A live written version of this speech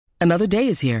Another day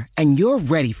is here, and you're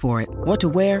ready for it. What to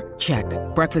wear? Check.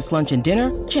 Breakfast, lunch, and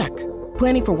dinner? Check.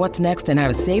 Planning for what's next and how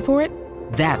to save for it?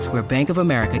 That's where Bank of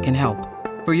America can help.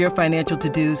 For your financial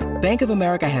to-dos, Bank of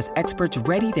America has experts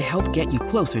ready to help get you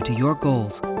closer to your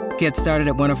goals. Get started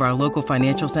at one of our local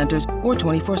financial centers or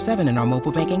 24/7 in our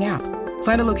mobile banking app.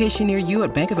 Find a location near you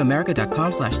at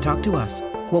bankofamerica.com/talktous.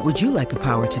 What would you like the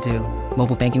power to do?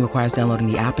 Mobile banking requires downloading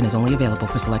the app and is only available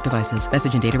for select devices.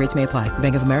 Message and data rates may apply.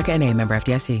 Bank of America N.A., member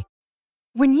FDIC.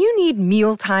 When you need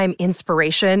mealtime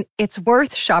inspiration, it's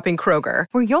worth shopping Kroger,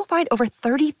 where you'll find over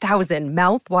 30,000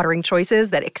 mouth-watering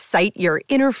choices that excite your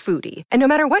inner foodie. And no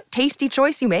matter what tasty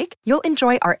choice you make, you'll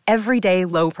enjoy our everyday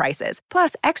low prices,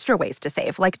 plus extra ways to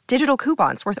save, like digital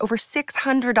coupons worth over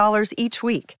 $600 each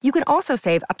week. You can also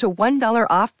save up to $1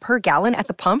 off per gallon at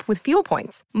the pump with fuel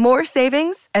points. More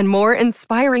savings and more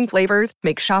inspiring flavors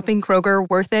make shopping Kroger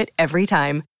worth it every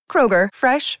time. Kroger,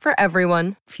 fresh for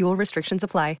everyone. Fuel restrictions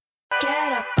apply.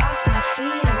 Get up off my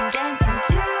feet, I'm dancing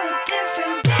to a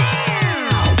different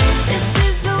beat. This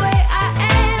is the way I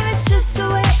am, it's just the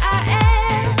way I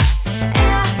am.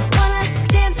 And I wanna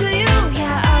dance with you,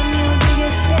 yeah, I'm your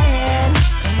biggest fan.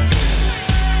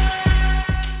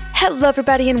 Hello,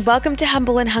 everybody, and welcome to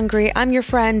Humble and Hungry. I'm your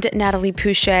friend, Natalie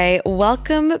Pouchet.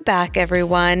 Welcome back,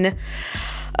 everyone.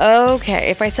 Okay,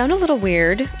 if I sound a little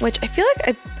weird, which I feel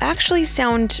like I actually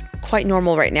sound quite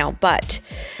normal right now, but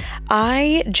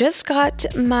I just got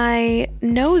my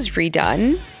nose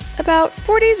redone about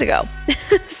 4 days ago.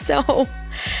 So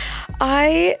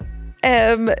I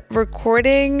am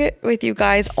recording with you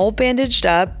guys all bandaged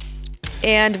up,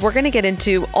 and we're going to get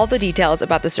into all the details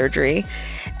about the surgery.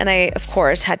 And I, of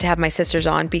course, had to have my sisters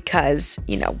on because,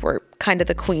 you know, we're kind of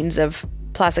the queens of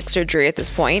plastic surgery at this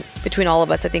point. Between all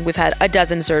of us, I think we've had a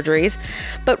dozen surgeries.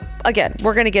 But again,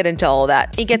 we're going to get into all of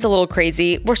that. It gets a little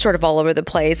crazy. We're sort of all over the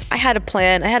place. I had a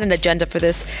plan. I had an agenda for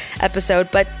this episode.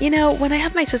 But, you know, when I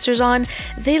have my sisters on,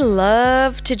 they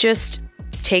love to just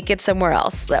take it somewhere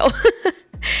else. So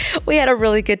we had a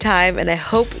really good time, and I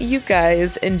hope you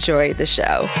guys enjoy the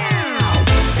show.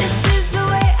 This is the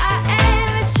way I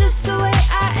am, it's just the way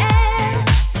I am.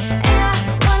 And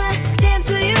I wanna dance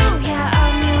with you, yeah,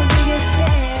 I'm your biggest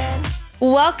fan.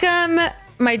 Welcome,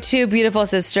 my two beautiful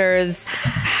sisters.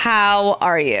 How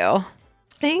are you?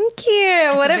 Thank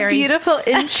you. What a beautiful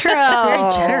intro. That's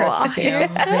very generous of you. You're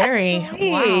so Very.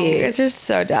 sweet. Wow. You guys are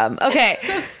so dumb. Okay.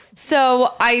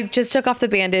 So I just took off the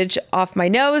bandage off my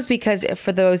nose because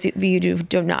for those of you who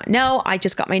do not know, I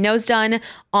just got my nose done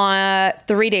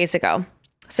 3 days ago.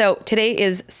 So today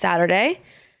is Saturday,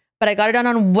 but I got it done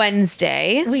on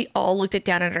Wednesday. We all looked it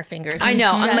down at our fingers. I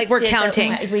know. I'm Just like, we're did the-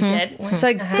 counting. We did. So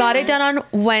I got it done on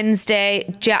Wednesday.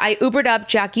 I Ubered up.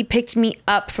 Jackie picked me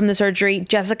up from the surgery.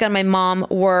 Jessica and my mom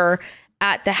were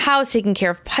at the house taking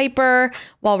care of Piper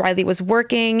while Riley was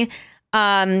working.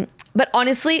 But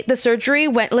honestly, the surgery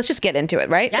went, let's just get into it,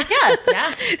 right?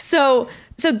 Yeah. So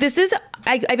this is,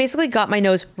 I basically got my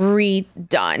nose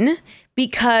redone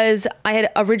because I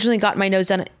had originally got my nose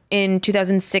done in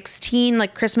 2016,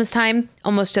 like Christmas time,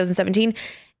 almost 2017.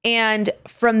 And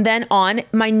from then on,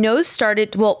 my nose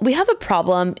started, well, we have a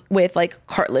problem with like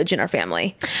cartilage in our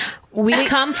family. We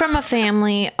come from a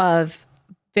family of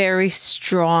very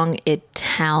strong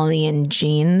Italian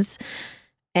genes.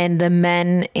 And the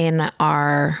men on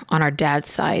our dad's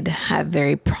side have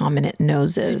very prominent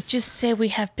noses. So just say we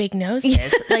have big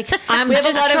noses. Like I'm we have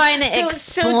just a lot of- trying to so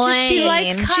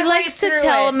explain. She likes to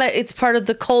tell them that it's part of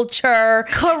the culture.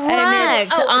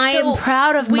 Correct. Oh, I am so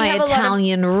proud of we my have a lot of-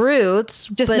 Italian roots,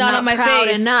 Just but not on my proud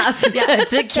face. enough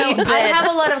to So keep it. I have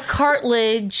a lot of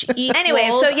cartilage. Anyway, so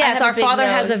equals, I yes, have a our big father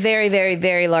has a nose. very, very,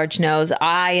 very large nose.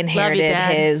 I inherited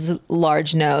Dad. his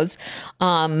large nose.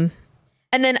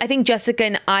 And then I think Jessica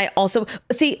and I also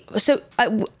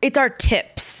it's our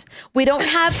tips. We don't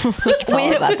have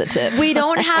all about the tip. We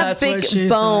don't have That's what she big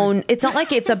bone. It's not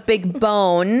like it's a big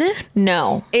bone.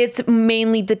 No. It's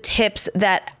mainly the tips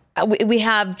that we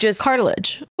have just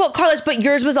Cartilage. cartilage, but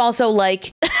yours was also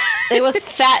like It was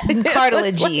fat and it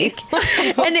was cartilagey.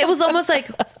 and it was almost like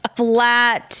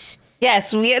flat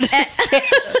Yes, we understand.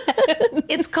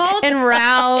 It's called and It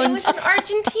round. was an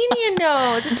Argentinian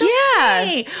nose. It's Yeah.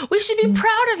 okay. We should be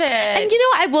proud of it. And you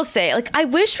know, I will say, like, I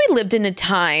wish we lived in a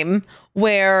time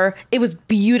where it was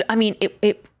beautiful. I mean,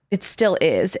 it still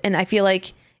is. And I feel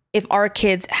like if our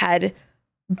kids had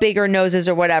bigger noses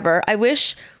or whatever, I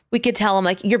wish we could tell them,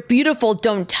 like, you're beautiful,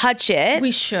 don't touch it.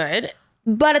 we should.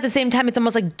 But at the same time, it's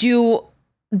almost like do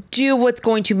what's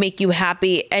going to make you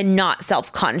happy and not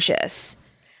self-conscious.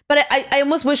 But I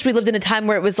almost wish we lived in a time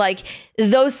where it was like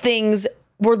those things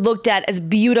were looked at as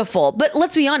beautiful. But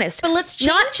let's be honest. But let's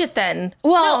change it then.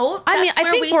 Well, no, I mean, that's I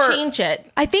where think we we're change it.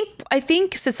 I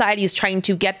think society is trying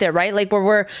to get there, right? Like where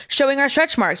we're showing our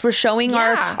stretch marks, we're showing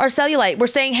Yeah. our cellulite. We're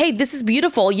saying, hey, this is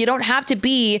beautiful. You don't have to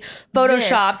be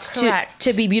photoshopped correct.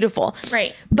 to be beautiful.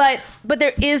 Right. But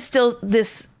there is still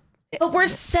this. But we're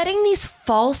setting these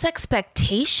false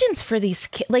expectations for these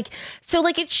kids. Like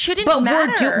it shouldn't But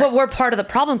matter. we're part of the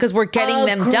problem because we're getting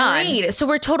them done. Agreed. So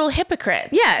we're total hypocrites.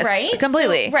 Yes, right?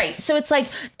 completely. So, right. So it's like,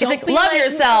 don't like, be love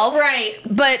yourself. Right.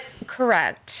 But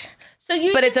Correct. So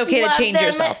But it's just okay to love change them.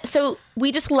 yourself. So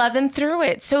we just love them through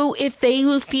it. So if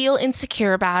they feel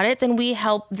insecure about it, then we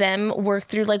help them work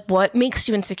through like what makes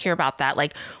you insecure about that.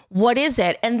 Like what is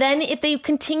it? And then if they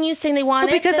continue saying they want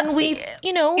it, then we,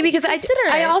 because consider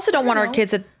I it. also don't want our know.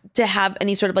 kids to have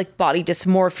any sort of like body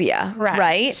dysmorphia,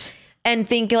 right? And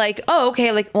think like, oh,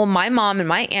 okay, like, well, my mom and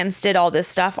my aunts did all this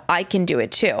stuff. I can do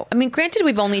it too. I mean, granted,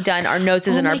 we've only done our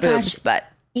noses and our my boobs, gosh. but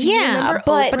Yeah, remember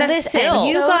but that's listen, still-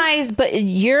 you guys,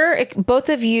 both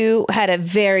of you had a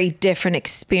very different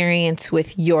experience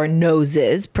with your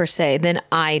noses per se than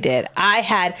I did. I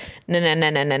had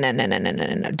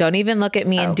no. Don't even look at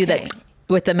me and do that Okay.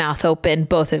 with the mouth open.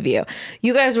 Both of you,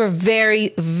 you guys were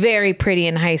very, very pretty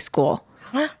in high school.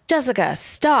 Jessica,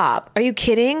 stop! Are you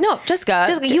kidding? no, Jessica,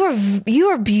 you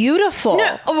were beautiful.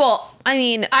 No, well, I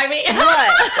mean, what?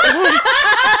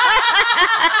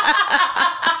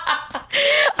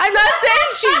 I'm not saying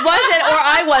she wasn't or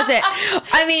I wasn't.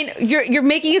 I mean, you're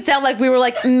making it sound like we were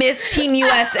like Miss Teen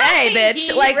USA,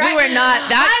 bitch. Like we were not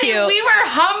that Honey, cute. We were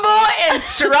humble and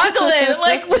struggling.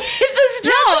 Like the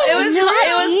struggle. No, it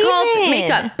was called even.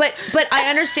 makeup. But I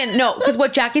understand. No, because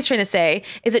what Jackie's trying to say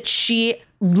is that she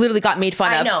literally got made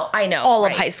fun of. I know. All of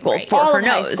Right, high school right. for All her of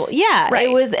high nose. school. Yeah, Right.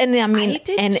 it was, and I mean, I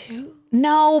did and too.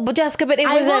 no, but Jessica, but it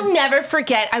I was will never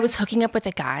forget. I was hooking up with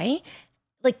a guy,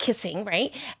 like kissing,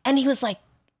 right? And he was like,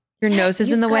 Your nose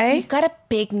is in the way. You've got a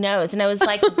big nose. And I was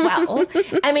like, well,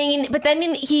 I mean, but then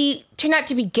he turned out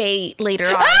to be gay later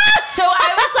on. So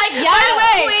I was like,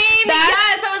 yes, queen,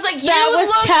 yes. I was like, you was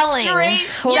look telling. straight.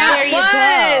 Well, yeah, there you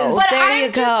it go. But There I'm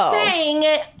you just go.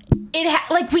 saying,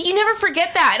 but you never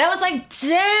forget that. And I was like,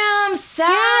 damn,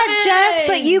 savage. Jess,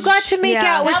 but you got to make Yeah.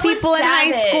 out with That was people in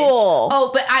high savage. school. Oh,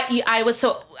 but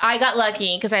I got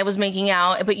lucky because I was making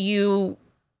out, but you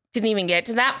didn't even get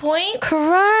to that point.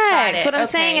 Correct. it. What I'm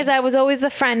Okay. saying is I was always the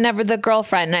friend, never the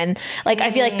girlfriend. And like,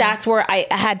 I feel like that's where I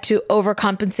had to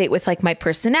overcompensate with like my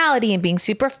personality and being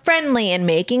super friendly and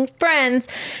making friends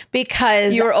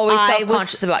because You were always I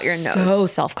self-conscious was about your nose. So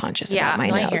self-conscious Yeah, about my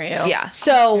no, I nose. hear you. Yeah.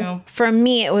 So for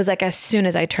me, it was like as soon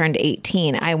as I turned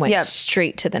 18, I went Yep.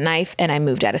 straight to the knife and I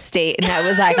moved out of state. And I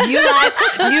was like, you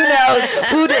life, you knows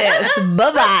who this.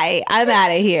 Bye-bye. I'm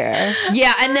out of here.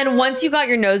 Yeah, and then once you got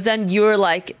your nose done, you were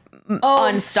like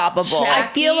unstoppable.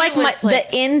 Jack. I feel like He was like-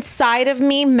 the inside of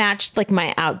me matched like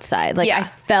my outside. Like Yeah. I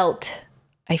felt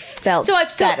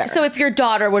better. So if your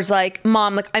daughter was like,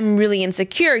 Mom, like I'm really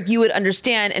insecure, you would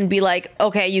understand and be like,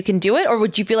 okay, you can do it? Or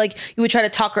would you feel like you would try to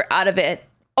talk her out of it?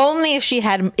 only if she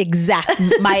had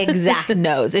my exact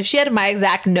nose. If she had my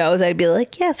exact nose, I'd be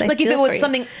like, yes, I Like if feel it for was you.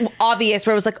 something obvious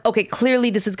where it was like, okay, clearly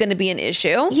this is going to be an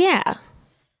issue. Yeah.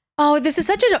 Oh, this is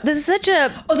such a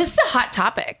Oh, this is a hot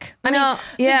topic. I No,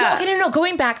 mean, yeah. Okay, no.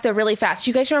 Going back though, really fast.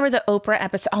 You guys remember the Oprah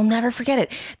episode? I'll never forget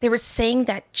it. They were saying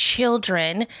that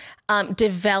children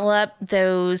develop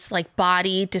those like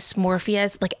body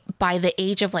dysmorphias like by the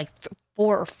age of like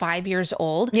 4 or 5 years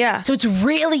old. Yeah. So it's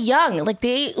really young. Like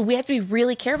we have to be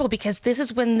really careful because this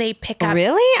is when they pick up.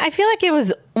 Really? I feel like it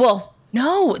was, well,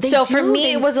 No. so for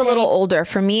me, it was a little older.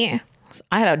 For me,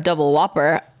 I had a double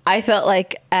whopper. I felt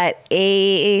like at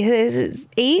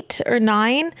 8 or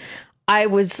 9, I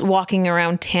was walking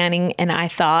around tanning and I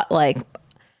thought like,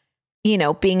 you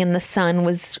know, being in the sun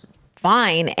was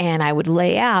fine. And I would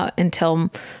lay out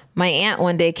until my aunt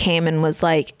one day came and was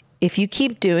like, if you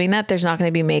keep doing that, there's not going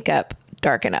to be makeup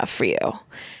dark enough for you.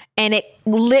 And it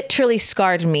literally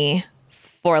scarred me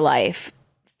for life,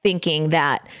 thinking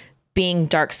that being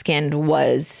dark skinned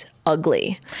was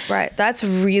ugly. Right. That's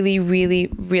really, really,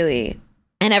 really.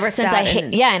 And ever since Sad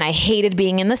and- and I hated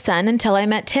being in the sun until I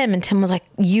met Tim, and Tim was like,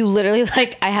 you literally,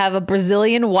 like, I have a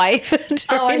Brazilian wife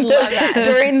during, love that.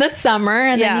 during the summer.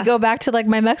 And Yeah. then you go back to like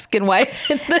my Mexican wife.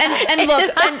 And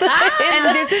look,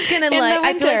 and this is gonna in like the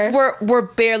I feel like winter. we're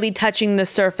barely touching the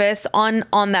surface on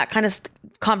that kind of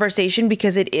conversation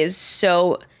because it is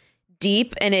so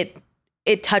deep and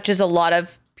it touches a lot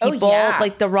of people yeah.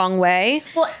 like the wrong way.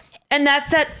 Well, And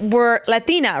that's that we're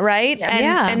Latina, right? Yeah. And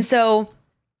Yeah. and so,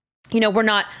 you know, we're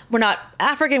not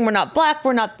African, we're not Black,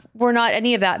 we're not we're not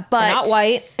any of that. But We're not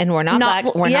white and we're not Not-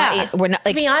 black. We're yeah. not. We're not To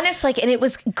like. be honest, like, and it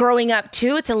was growing up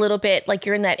too. It's a little bit like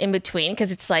you're in that in between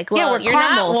because it's like, well, Yeah, we're you're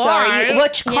caramel, not so are you- white.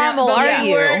 which caramel but are we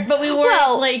you? weren't- But we were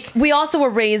well, like, we also were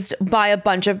raised by a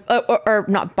bunch of, or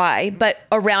not by, but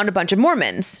around a bunch of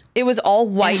Mormons. It was all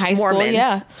white high school, Mormons.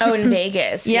 yeah. oh, in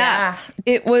Vegas, Yeah.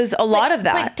 It was a lot of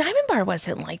that. But Diamond Bar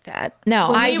wasn't like that.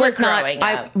 No, When I we were was not. growing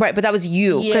I up. right, but that was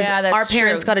you because Yeah, that's our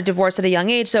parents true. got a divorce at a young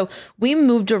age, so we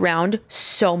moved around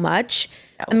so much.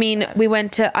 I mean,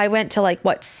 I went to like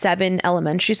what 7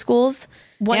 elementary schools.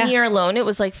 One Yeah. year alone, it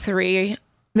was like 3.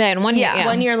 then one Yeah. year.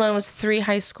 One year alone was 3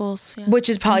 high schools. Yeah. Which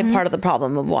is probably part of the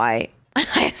problem of why I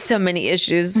have so many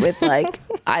issues with like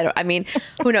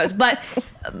who knows, but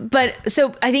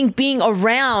so I think being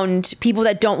around people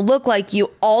that don't look like you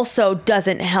also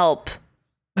doesn't help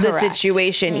the Correct.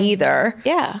 situation either.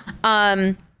 Yeah.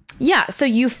 Yeah, so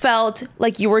you felt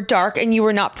like you were dark and you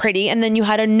were not pretty, and then you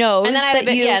had a nose And then I had a that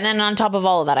big, you and then on top of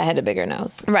all of that, I had a bigger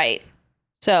nose. right.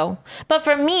 So, but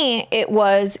for me, it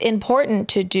was important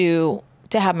to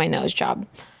have my nose job,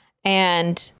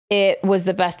 and it was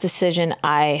the best decision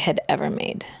I had ever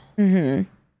made.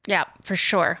 Yeah, for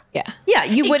sure. Yeah. Yeah,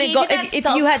 you wouldn't gave go you that if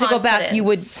you had to go back. You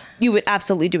would self-confidence.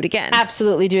 absolutely do it again.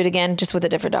 Absolutely do it again, just with a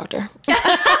different doctor.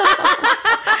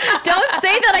 Don't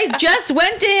say that I just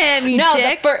went to him, you No,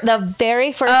 dick. the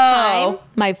very first time,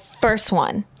 my first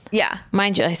one. Yeah.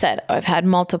 Mind you, I said I've had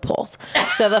multiples.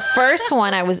 So the first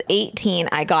one, I was 18.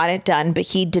 I got it done, but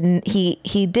he didn't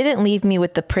leave me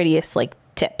with the prettiest like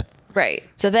tip. Right.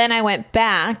 So then I went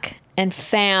back and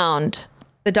found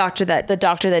The doctor that the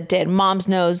doctor that did mom's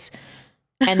nose,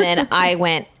 and then I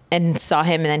went and saw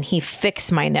him, and then he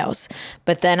fixed my nose.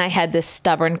 But then I had this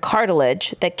stubborn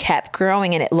cartilage that kept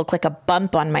growing, and it looked like a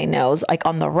bump on my nose, like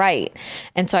on the right.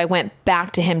 And so I went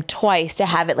back to him twice to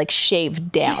have it like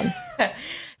shaved down.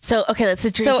 So, okay, that's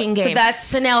a drinking so game. that's-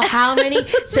 So now how many,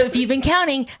 so if you've been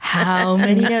counting, how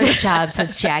many nose jobs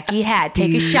has Jackie had?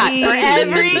 Take a shot for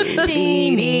every ding,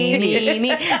 ding, ding,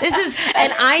 ding. This is,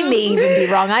 And I may even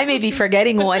be wrong. I may be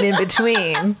forgetting one in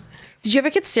between. Did you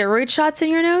ever get steroid shots in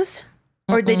your nose?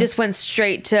 Or they just went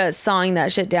straight to sawing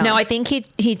that shit down? No, I think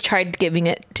he tried giving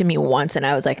it to me once, and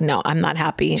I was like, no, I'm not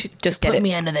happy. Just get put it.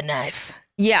 me under the knife.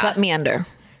 yeah. Put me under.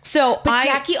 So But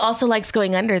Jackie also likes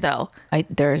going under though.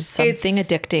 There's something It's-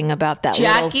 addicting about that.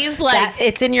 Jackie's little, like- that,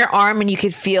 it's in your arm, and you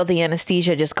could feel the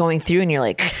anesthesia just going through, and you're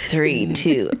like 3,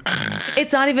 2.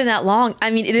 it's not even that long. I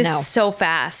mean, it is No. so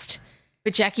fast.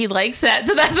 But Jackie likes that.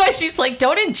 So that's why she's like,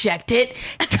 don't inject it.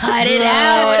 Cut it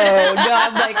out. No,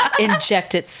 I'm like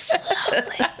inject it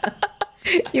slowly.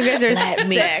 You guys are Let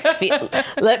me sick.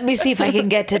 let me see if I can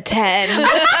get to 10.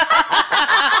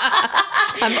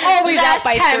 I'm always Last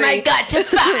out by time 3. I got to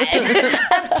 5.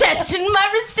 I'm testing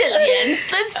my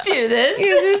resilience. Let's do this.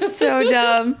 You guys are so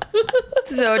dumb.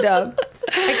 So dumb.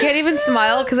 I can't even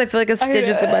smile because I feel like a stitch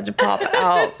is about to pop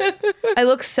out. I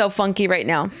look so funky right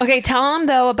now. Okay, tell him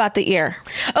though about the ear.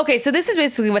 Okay, so this is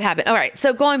basically what happened. All right,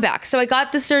 so going back. So I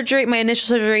got the surgery, my initial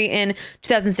surgery in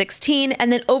 2016.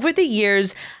 And then over the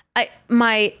years,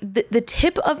 the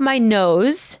tip of my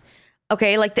nose,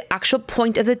 okay, like the actual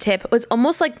point of the tip was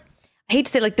almost like, I hate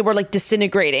to say like the word like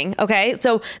disintegrating. Okay,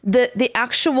 so the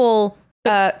actual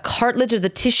cartilage or the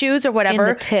tissues or whatever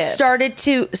In the tip. started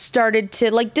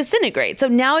to like disintegrate. So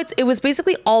now it was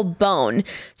basically all bone.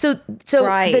 So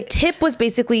Right. the tip was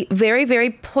basically very, very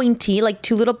pointy, like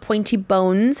 2 little pointy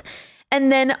bones.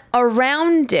 And then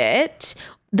around it,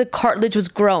 the cartilage was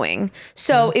growing.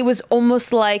 So it was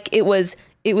almost like it was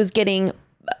getting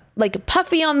like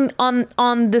puffy on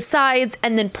the sides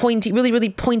and then pointy, really, really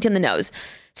pointy on the nose.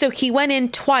 So he went in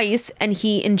twice and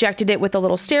he injected it with a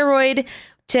little steroid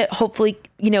to hopefully,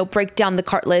 break down the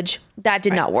cartilage. That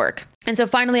did not work. And so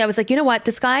finally I was like, you know what?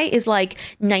 This guy is like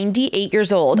 98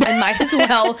 years old. I might as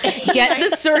well get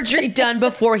the surgery done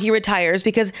before he retires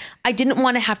because I didn't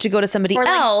want to have to go to somebody Or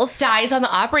like else. dies on the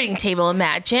operating table,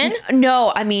 imagine.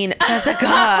 No, I mean, Jessica.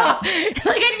 Like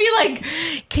I'd be like,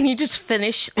 can you just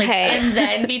finish and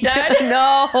then be done?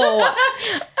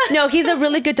 No, he's a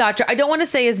really good doctor. I don't want to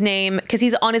say his name because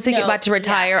he's honestly about to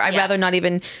retire. I'd rather not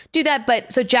even do that.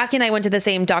 But so Jackie and I went to the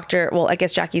same doctor. Well, I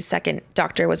guess Jackie's second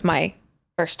doctor was my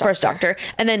first doctor.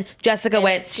 And then Jessica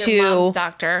went It's to your mom's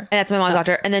doctor. And that's my mom's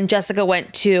doctor. And then Jessica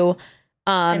went to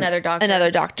Another doctor.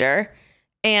 Another doctor.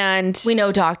 And We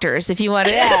know doctors. If you want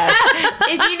to, if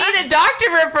you need a doctor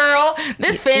referral,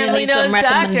 this family need knows some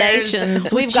doctors. recommendations.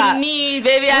 What We've got- you need,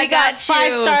 baby. I We got 5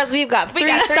 you. stars. We've got 3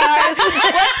 got 3 stars.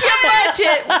 What's your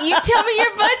budget? You tell me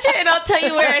your budget, and I'll tell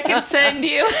you where I can send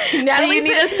you. Natalie, We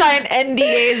need to sign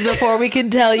NDAs before we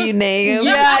can tell you names.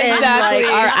 Yeah, and, exactly.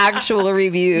 like, our actual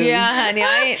reviews. yeah,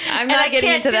 honey, I'm not getting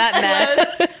into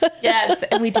that mess. Yes,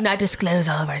 and we do not disclose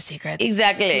all of our secrets.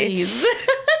 Exactly. Please.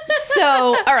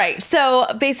 So, all right. So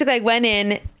basically I went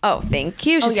in. Oh, thank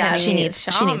you. She's handing she me-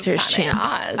 needs her champs.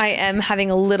 I am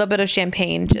having a little bit of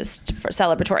champagne just for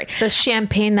celebratory. The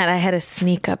champagne that I had to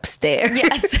sneak upstairs.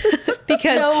 Yes,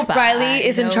 because Riley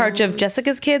is in charge of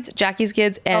Jessica's kids, Jackie's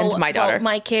kids, and my daughter. Well,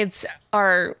 my kids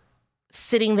are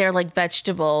sitting there like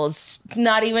vegetables.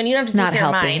 Not even, you don't have to Not take care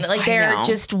of helping. mine. Like I they're know.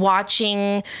 just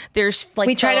watching. There's like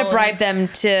We try to bribe phones. them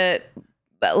to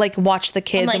like watch the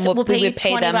kids, I'm like, and we'll pay we you would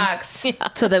pay $20. them.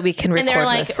 So that we can record And they're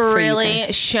like, this for you really?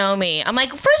 guys. Show me. I'm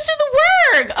like, first do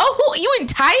the work. Oh, you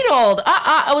entitled.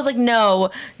 I was like,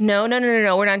 no. We're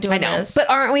not doing this. But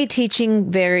aren't we teaching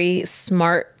very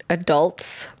smart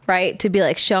adults, right? To be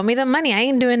like, show me the money. I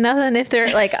ain't doing nothing if they're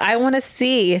like, I want to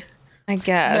see. I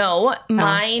guess. no,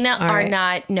 mine are right.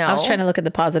 not. No. I was trying to look at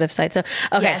the positive side. So,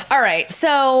 okay. Yes. All right.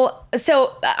 So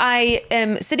I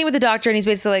am sitting with the doctor and he's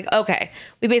basically like, okay,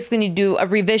 we basically need to do a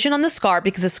revision on the scar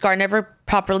because the scar never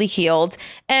properly healed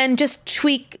and just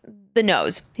tweak the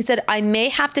nose. He said, I may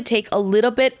have to take a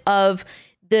little bit of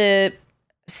the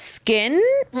skin.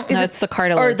 It's the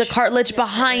cartilage. Or the cartilage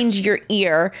behind your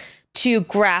ear to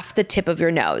graft the tip of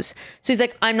your nose. So he's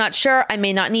like, I'm not sure. I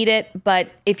may not need it, but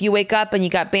if you wake up and you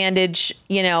got bandage,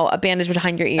 a bandage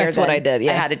behind your ear, That's what then I did,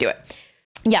 yeah. I had to do it.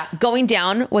 Yeah, going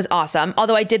down was awesome.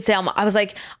 Although I did say, I was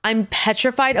like, I'm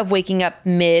petrified of waking up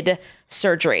mid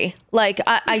surgery. Like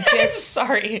I just,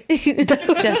 sorry.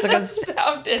 Jessica's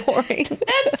Sounded pouring.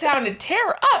 That sounded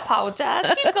terrible. I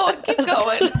apologize. Keep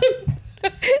going.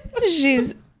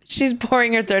 She's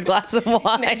pouring her third glass of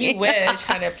wine. You wish,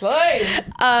 honey, please.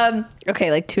 Okay,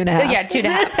 like 2.5. Yeah,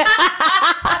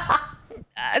 2.5.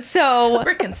 So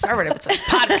We're conservative. It's a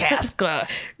podcast.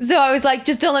 So I was like,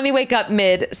 just don't let me wake up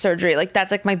mid surgery. Like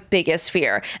that's like my biggest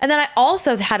fear. And then I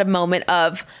also had a moment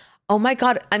of, oh my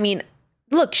God. I mean,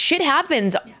 look, shit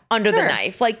happens under the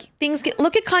knife. Like things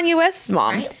look at Kanye West's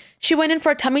mom. Right. She went in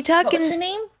for a tummy tuck What was and her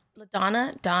name?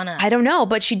 Donna? I don't know,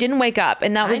 but she didn't wake up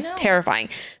and that was know. terrifying.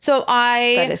 So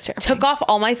I That is terrifying. took off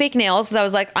all my fake nails because I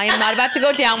was like, I am not about to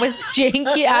go down with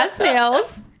janky ass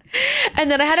nails. And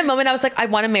then I had a moment, I was like, I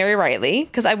want to marry Riley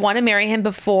because I want to marry him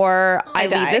before I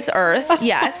leave this earth.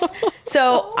 Yes.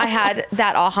 So I had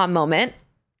that aha moment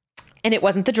and it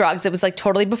wasn't the drugs. It was like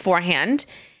totally beforehand.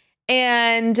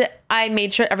 And I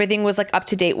made sure everything was like up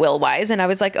to date will wise. And I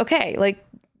was like, okay, like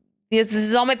this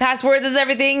is all my passwords, this is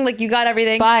everything. Like you got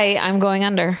everything. Bye. I'm going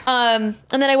under. And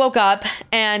then I woke up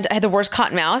and I had the worst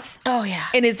cotton mouth. Oh, yeah.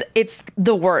 It's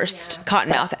the worst cotton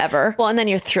mouth ever. Well, and then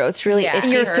your throat's really Yeah. itchy.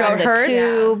 And your from throat the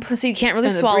hurts. Tube, So you can't really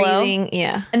and the swallow. breathing.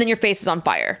 Yeah. And then your face is on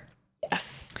fire.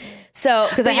 Yes. So,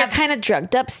 because I But you're have kind of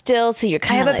drugged up still, so you're I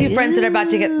kind have of a few friends that are about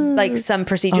to get like some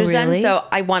procedures done. really? So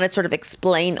I want to sort of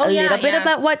explain a yeah, little bit yeah.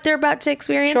 about what they're about to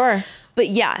experience. Sure. But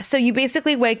yeah, so you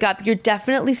basically wake up, you're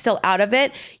definitely still out of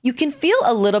it. You can feel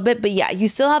a little bit, but yeah, you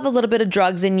still have a little bit of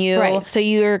drugs in you. Right. So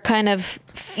you're kind of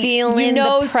feeling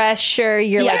know- the pressure.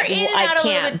 You're Yeah, like, You're in and I out a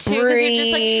little can't bit too because you're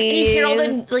just like, and you hear all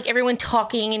breathe. the like everyone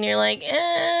talking, and you're like,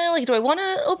 do I want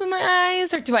to open my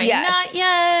eyes or do I Yes. not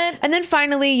yet? And then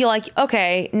finally you're like,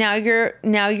 okay, now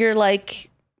you're like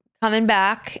coming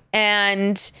back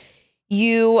and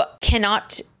you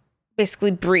cannot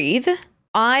basically breathe.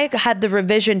 I had the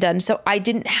revision done, so I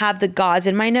didn't have the gauze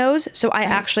in my nose, so I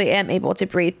actually am able to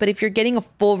breathe. But if you're getting a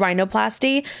full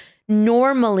rhinoplasty,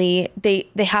 normally they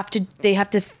have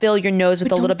to fill your nose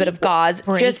with a little bit of gauze.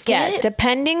 Just Yeah,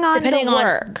 depending on Depending the on-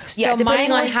 work. yeah, depending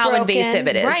mine on was how invasive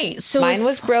it is. Right. So Mine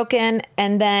was broken,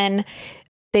 and then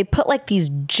they put like these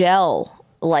gel,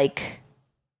 like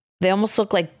they almost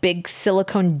look like big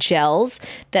silicone gels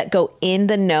that go in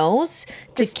the nose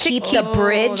to keep the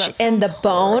bridge that and the sounds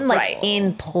bone like Right.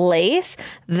 in place.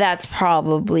 That's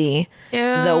probably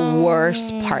the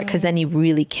worst part because then you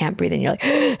really can't breathe, and you're like,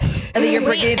 and then you're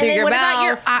breathing and through then your what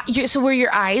mouth. about so were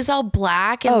your eyes all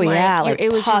black? And oh yeah, your- like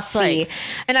it was just puffy. like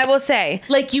And I will say,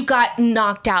 like you got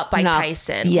knocked out by Knocked-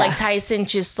 Tyson. yes. Like Tyson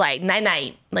just like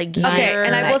night. Like okay, you're-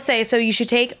 and I will say, so you should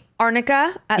take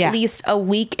arnica at Yeah. least a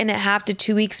week and a half to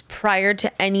 2 weeks prior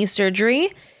to any surgery.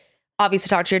 Obviously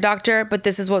talk to your doctor, but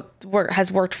this is what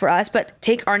has worked for us. But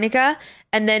take arnica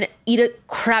and then eat a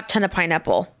crap ton of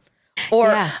pineapple. Or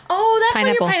Yeah. Oh, that's why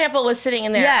Pineapple. your pineapple was sitting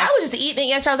in there. Yes. I was just eating it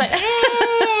yesterday. I was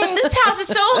like, this house is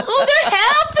so, they're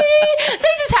healthy.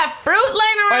 They just have fruit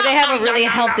laying around. Or they have a really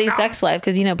healthy sex life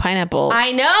because, pineapple.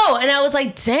 I know. And I was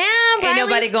like, damn, Ain't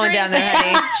nobody Riley's going down there,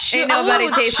 honey. Ain't nobody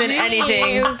Oh, tasting jeez.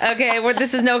 anything. Okay,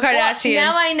 this is no Well, Kardashian.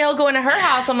 now I know going to her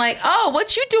house, I'm like, oh,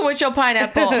 what you doing with your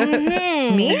pineapple?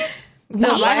 Mm-hmm. Me?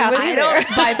 No, my house I is don't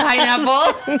buy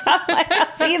pineapple.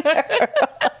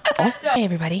 Hey,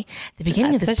 everybody. At the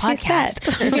beginning of this That's what she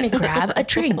podcast, you're going to grab a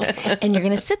drink and you're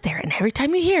going to sit there. And every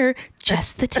time you hear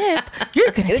just the tip,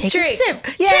 you're going to take a drink. sip.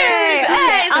 Yay! Cheers.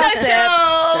 Hey, I'll it's sip.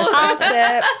 I'll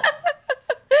sip.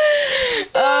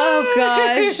 oh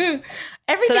gosh. So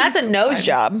Everything's that's a nose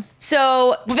job.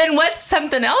 So Then what's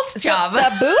something else job? A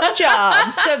boob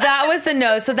job. so that was the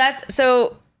nose.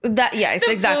 Yes,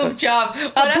 exactly. Boob job.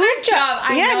 What other job?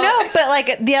 I Yeah, know. no, but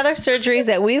like the other surgeries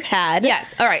that we've had.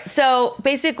 Yes. All right. So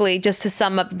basically, just to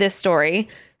sum up this story.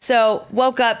 So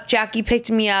woke up, Jackie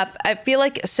picked me up. I feel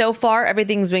like so far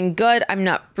everything's been good. I'm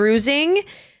not bruising.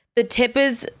 The tip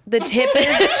is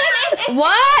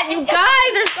what? You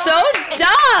guys are so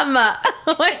dumb.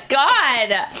 Oh my God.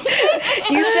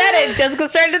 You said it. Jessica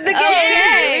started the game.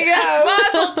 Okay. Here you go.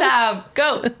 Mazel tov.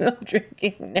 Go. I'm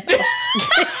drinking now.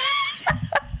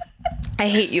 I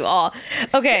hate you all.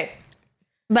 Okay.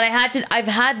 But I've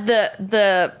had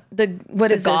the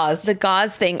what is gauze. this? The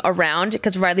gauze thing around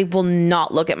because Riley will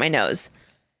not look at my nose.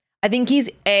 I think he's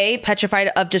A, petrified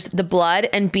of just the blood,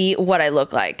 and B, what I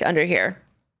look like under here.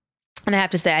 And I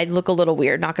have to say, I look a little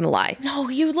weird, not going to lie. No,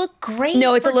 you look great.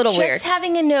 No, it's a for little just weird.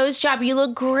 having a nose job, you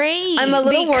look great. I'm a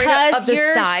little worried of the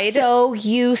you're side. so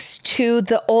used to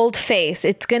the old face.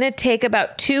 It's going to take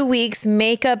about 2 weeks,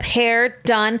 makeup, hair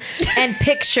done, and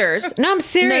pictures. No, I'm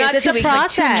serious. No, not it's 2 a weeks, like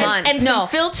 2 process. months. and some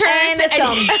filters And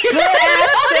some good ass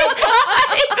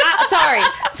sorry.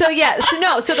 So yeah.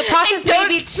 So the process may don't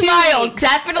be 2 smile. weeks.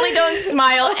 Definitely don't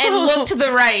smile and look to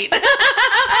the right.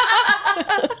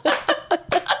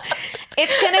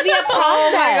 It's going to be a process.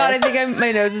 Oh my God, I think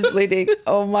my nose is bleeding.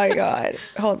 Oh my God.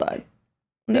 Hold on.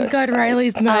 No, Thank God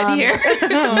Riley's not here.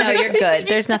 No, you're good.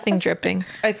 There's nothing dripping.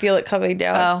 I feel it coming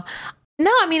down. Oh.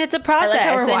 No, I mean it's a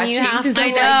process, and you have to.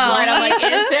 I know. I'm like,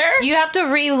 is there? You have to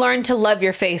relearn to love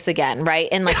your face again, right?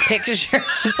 And like pictures.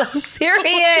 I'm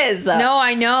serious. No,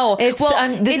 I know.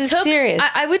 It's- this is serious.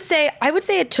 I would say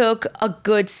it took a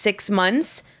good 6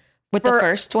 months. With the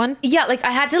first one. Yeah, like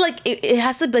I had to it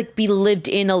has to like be lived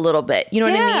in a little bit. You know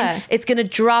what I Yeah. mean? It's gonna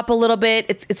drop a little bit.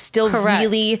 It's still Correct.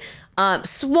 really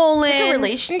swollen. The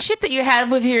relationship that you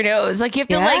have with your nose, like you have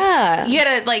to Yeah. you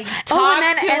gotta like talk to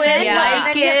it, yeah. like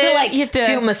and then you have to like you have to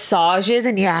do massages,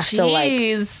 and you have to like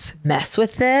Jeez. mess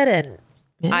with it, and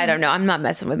I don't know. I'm not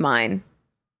messing with mine.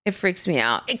 It freaks me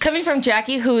out. Coming from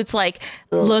Jackie, who's like,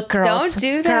 look, girls, Don't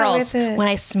do that girls. with it. When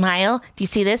I smile, do you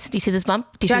see this? Do you see this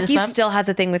bump? Do you see Jackie this bump? still has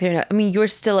a thing with your nose. I mean, you're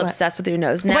still obsessed with your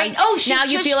nose. Now, Right. Oh, she now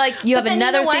you just- feel like you have but then you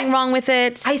another know what? thing wrong with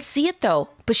it. I see it though,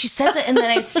 but she says it and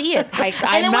then I see it. I'm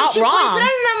and then not when she wrong. points it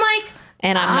out, and I'm like,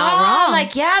 and I'm not oh, wrong. I'm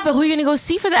like, yeah, but who are you gonna go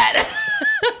see for that?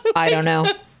 I don't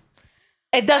know.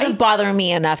 It doesn't bother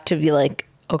me enough to be like,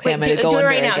 okay, I'm Wait, gonna go do it under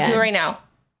right now. again. Do it right now.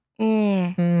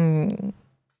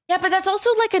 Yeah, but that's also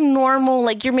like a normal,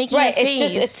 like you're making Right. a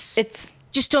face. It's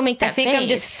just don't make that I think face. I'm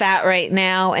just fat right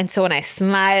now, and so when I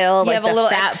smile, like have a the little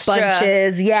fat extra.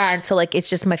 bunches, yeah, and so like it's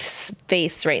just my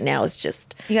face right now is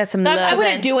just. You got some I love.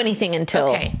 wouldn't do anything until.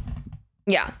 Okay.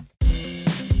 Yeah.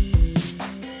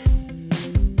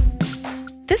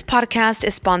 This podcast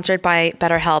is sponsored by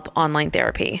BetterHelp Online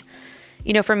Therapy.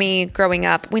 You know, for me, growing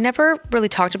up, we never really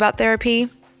talked about therapy.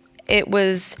 It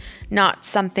was not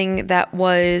something that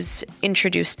was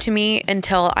introduced to me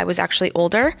until I was actually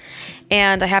older.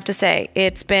 And I have to say,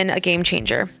 it's been a game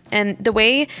changer. And the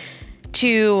way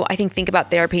to, I think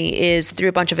about therapy is through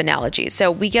a bunch of analogies.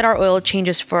 So we get our oil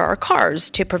changes for our cars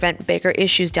to prevent bigger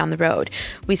issues down the road.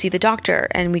 We see the doctor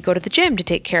and we go to the gym to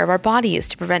take care of our bodies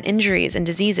to prevent injuries and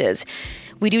diseases.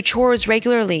 We do chores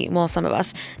regularly, well, some of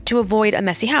us, to avoid a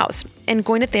messy house. And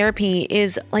going to therapy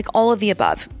is like all of the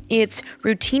above. It's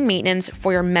routine maintenance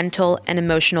for your mental and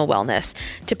emotional wellness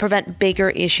to prevent bigger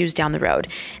issues down the road.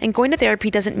 And going to therapy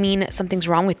doesn't mean something's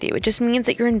wrong with you. It just means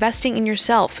that you're investing in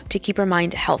yourself to keep your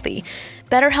mind healthy.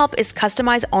 BetterHelp is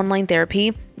customized online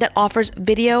therapy that offers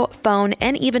video, phone,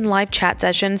 and even live chat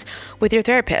sessions with your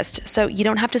therapist, so you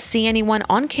don't have to see anyone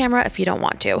on camera if you don't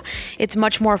want to. It's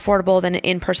much more affordable than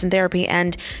in-person therapy,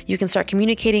 and you can start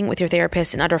communicating with your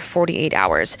therapist in under 48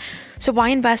 hours. So why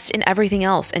invest in everything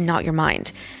else and not your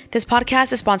mind? This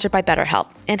podcast is sponsored by BetterHelp,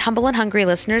 and Humble and Hungry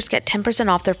listeners get 10%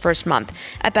 off their first month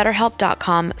at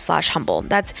betterhelp.com/humble.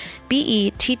 That's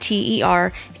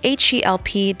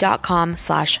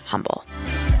BETTERHELP.com/humble.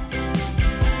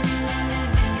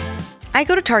 I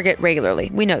go to Target regularly.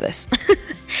 We know this.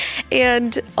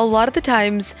 And a lot of the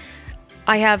times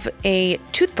I have a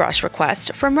toothbrush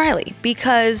request from Riley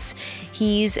because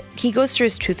he goes through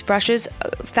his toothbrushes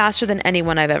faster than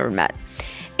anyone I've ever met.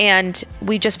 And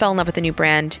we just fell in love with the new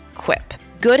brand, Quip.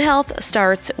 Good health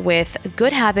starts with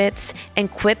good habits, and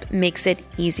Quip makes it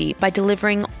easy by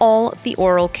delivering all the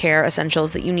oral care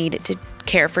essentials that you need to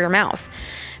care for your mouth.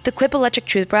 The Quip electric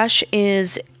toothbrush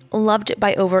is loved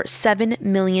by over 7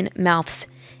 million mouths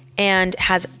and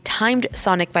has timed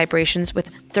sonic vibrations with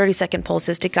 30-second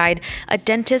pulses to guide a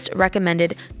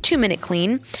dentist-recommended 2-minute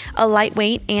clean, a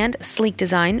lightweight and sleek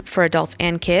design for adults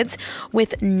and kids,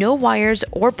 with no wires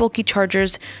or bulky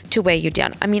chargers to weigh you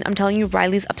down. I mean, I'm telling you,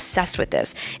 Riley's obsessed with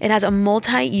this. It has a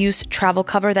multi-use travel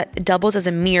cover that doubles as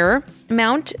a mirror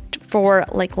mount for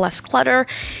like less clutter,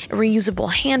 reusable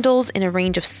handles in a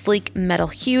range of sleek metal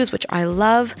hues, which I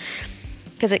love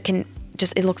because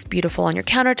it looks beautiful on your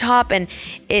countertop, and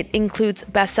it includes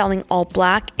best-selling all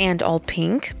black and all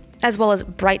pink, as well as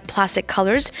bright plastic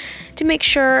colors to make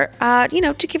sure,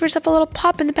 to give yourself a little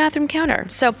pop in the bathroom counter.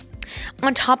 So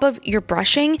on top of your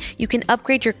brushing, you can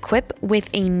upgrade your Quip with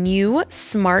a new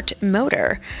smart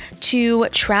motor to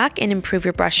track and improve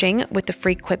your brushing with the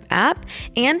free Quip app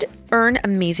and earn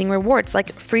amazing rewards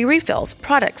like free refills,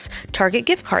 products, Target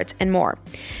gift cards, and more.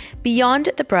 Beyond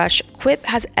the brush, Quip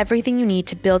has everything you need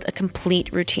to build a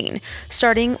complete routine,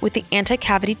 starting with the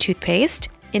anti-cavity toothpaste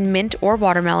in mint or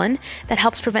watermelon that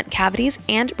helps prevent cavities,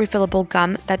 and refillable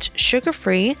gum that's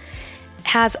sugar-free,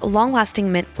 has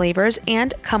long-lasting mint flavors,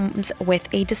 and comes with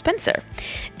a dispenser.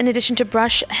 In addition to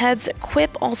brush heads,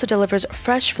 Quip also delivers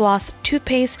fresh floss,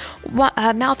 toothpaste,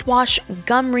 mouthwash,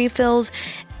 gum refills,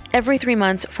 every 3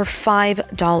 months for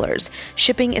 $5.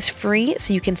 Shipping is free,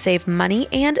 so you can save money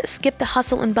and skip the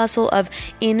hustle and bustle of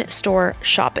in-store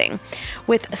shopping.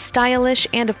 With stylish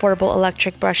and affordable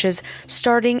electric brushes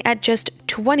starting at just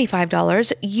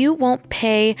 $25, you won't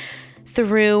pay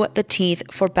through the teeth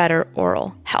for better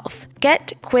oral health.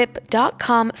 Get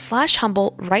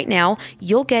quip.com/humble right now.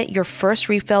 You'll get your first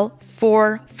refill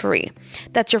for free.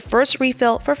 That's your first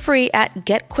refill for free at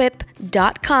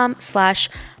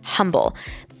getquip.com/humble.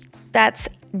 That's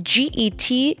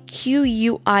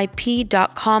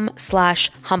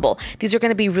getquip.com/humble. These are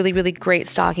going to be really, really great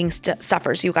stocking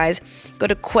stuffers, you guys. Go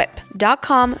to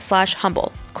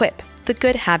quip.com/humble. Quip, the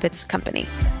good habits company.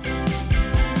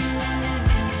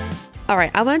 All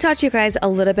right, I want to talk to you guys a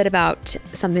little bit about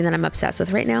something that I'm obsessed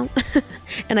with right now,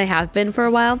 and I have been for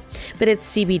a while, but it's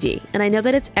CBD. And I know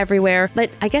that it's everywhere, but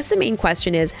I guess the main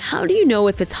question is, how do you know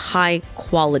if it's high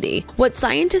quality? What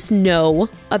scientists know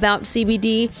about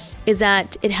CBD is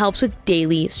that it helps with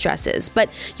daily stresses, but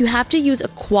you have to use a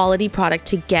quality product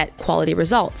to get quality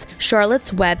results.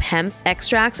 Charlotte's Web hemp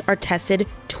extracts are tested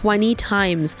 20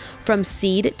 times from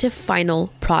seed to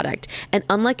final product. And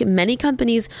unlike many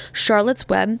companies, Charlotte's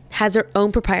Web has their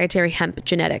own proprietary hemp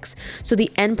genetics. So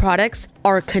the end products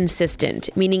are consistent,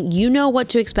 meaning you know what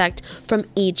to expect from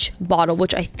each bottle,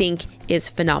 which I think is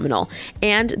phenomenal.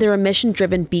 And they're a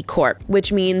mission-driven B Corp,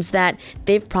 which means that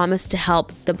they've promised to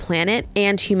help the planet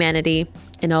and humanity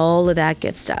and all of that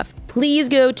good stuff. Please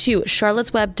go to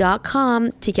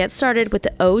charlottesweb.com to get started with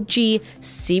the OG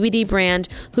CBD brand,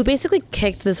 who basically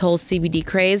kicked this whole CBD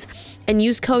craze, and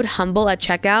use code HUMBLE at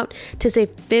checkout to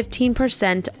save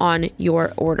 15% on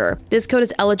your order. This code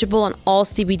is eligible on all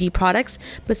CBD products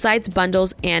besides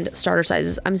bundles and starter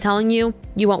sizes. I'm telling you,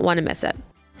 you won't want to miss it.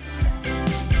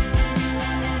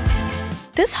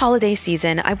 This holiday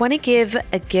season, I want to give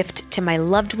a gift to my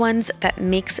loved ones that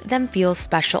makes them feel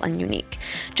special and unique,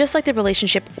 just like the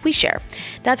relationship we share.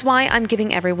 That's why I'm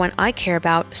giving everyone I care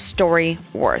about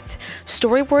Storyworth.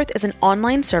 Storyworth is an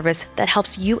online service that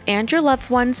helps you and your loved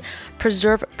ones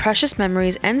preserve precious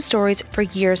memories and stories for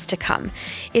years to come.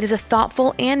 It is a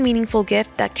thoughtful and meaningful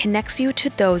gift that connects you to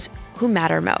those who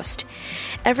matter most.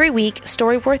 Every week,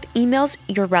 Storyworth emails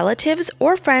your relatives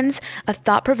or friends a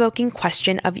thought-provoking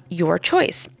question of your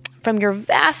choice from your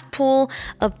vast pool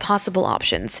of possible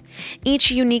options. Each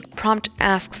unique prompt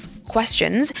asks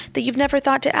questions that you've never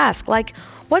thought to ask, like,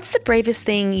 what's the bravest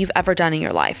thing you've ever done in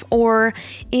your life? Or,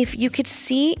 if you could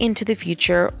see into the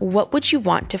future, what would you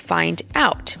want to find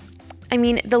out? I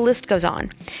mean, the list goes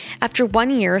on. After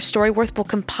 1 year, Storyworth will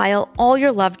compile all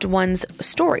your loved ones'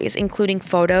 stories, including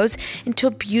photos, into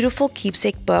a beautiful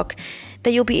keepsake book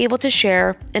that you'll be able to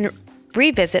share and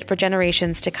revisit for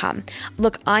generations to come.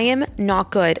 Look, I am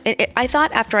not good. I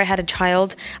thought after I had a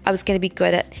child, I was going to be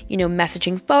good at,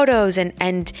 messaging photos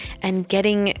and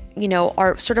getting,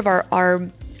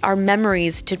 our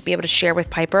memories to be able to share with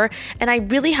Piper. And I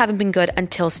really haven't been good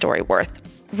until Storyworth.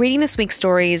 Reading this week's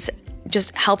stories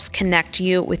just helps connect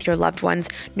you with your loved ones,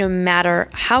 no matter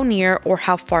how near or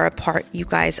how far apart you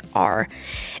guys are.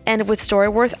 And with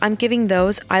Storyworth, I'm giving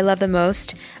those I love the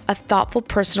most a thoughtful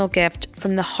personal gift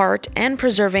from the heart and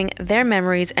preserving their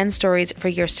memories and stories for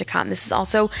years to come. This is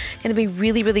also going to be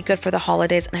really, really good for the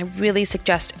holidays, and I really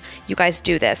suggest you guys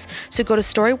do this. So go to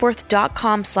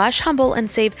storyworth.com/humble and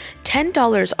save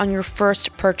 $10 on your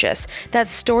first purchase.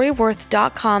 That's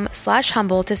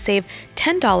storyworth.com/humble to save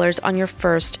 $10 on your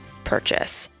first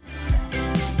purchase.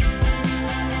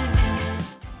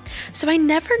 So I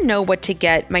never know what to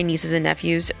get my nieces and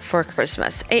nephews for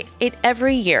Christmas. It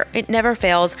every year, it never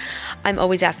fails. I'm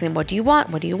always asking them, what do you want?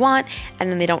 What do you want?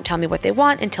 And then they don't tell me what they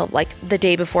want until like the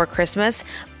day before Christmas.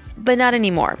 But not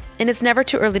anymore. And it's never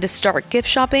too early to start gift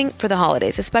shopping for the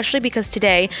holidays, especially because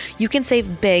today you can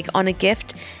save big on a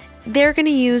gift they're going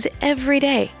to use every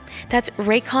day. That's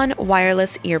Raycon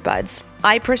wireless earbuds.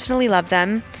 I personally love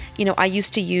them. You know, I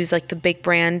used to use like the big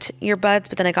brand earbuds,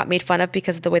 but then I got made fun of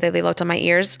because of the way that they looked on my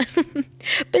ears.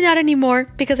 But not anymore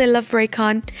because I love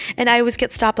Raycon. And I always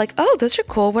get stopped like, oh, those are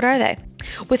cool. What are they?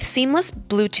 With seamless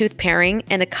Bluetooth pairing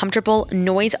and a comfortable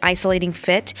noise isolating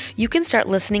fit, you can start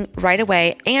listening right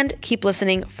away and keep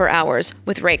listening for hours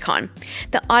with Raycon.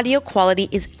 The audio quality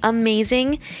is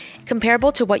amazing,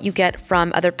 comparable to what you get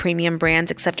from other premium brands,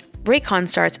 except Raycon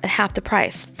starts at half the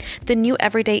price. The new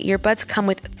everyday earbuds come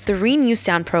with 3 new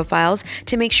sound profiles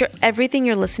to make sure everything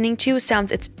you're listening to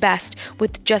sounds its best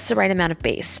with just the right amount of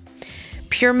bass.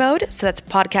 Pure mode, so that's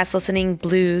podcast listening,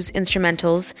 blues,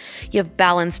 instrumentals. You have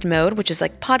balanced mode, which is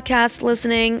like podcast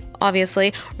listening,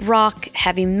 obviously, rock,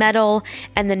 heavy metal,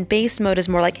 and then bass mode is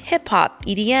more like hip hop,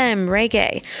 EDM,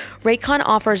 reggae. Raycon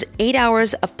offers 8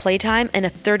 hours of playtime and a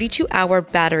 32-hour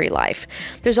battery life.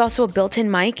 There's also a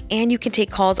built-in mic, and you can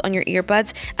take calls on your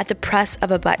earbuds at the press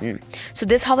of a button. So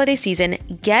this holiday season,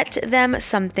 get them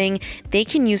something they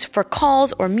can use for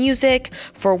calls or music,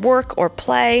 for work or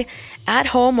play, at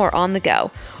home or on the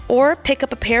go. Or pick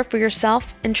up a pair for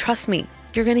yourself, and trust me,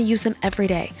 you're going to use them every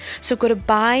day. So go to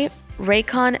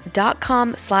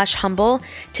buyraycon.com/humble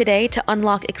today to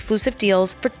unlock exclusive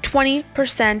deals for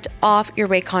 20% off your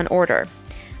Raycon order.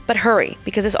 But hurry,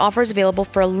 because this offer is available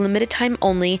for a limited time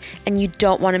only, and you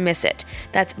don't want to miss it.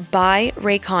 That's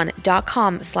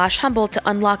buyraycon.com/humble to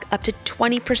unlock up to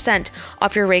 20%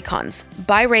 off your Raycons.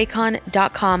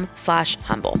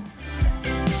 buyraycon.com/humble.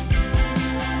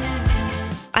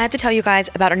 I have to tell you guys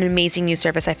about an amazing new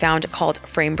service I found called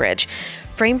FrameBridge.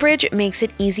 FrameBridge makes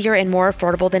it easier and more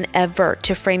affordable than ever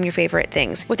to frame your favorite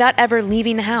things without ever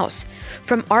leaving the house.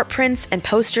 From art prints and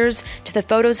posters to the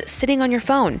photos sitting on your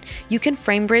phone, you can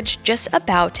FrameBridge just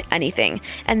about anything.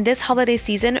 And this holiday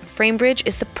season, FrameBridge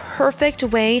is the perfect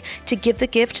way to give the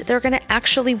gift they're going to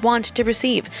actually want to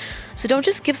receive. So don't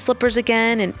just give slippers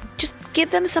again, and just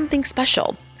give them something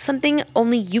special. Something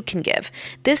only you can give.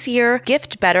 This year,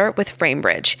 gift better with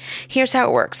FrameBridge. Here's how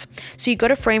it works. So you go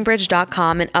to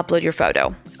framebridge.com and upload your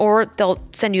photo, or they'll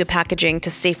send you a packaging to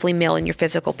safely mail in your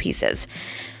physical pieces.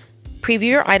 Preview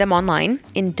your item online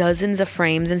in dozens of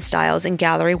frames and styles and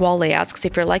gallery wall layouts, because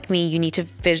if you're like me, you need to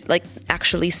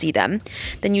actually see them.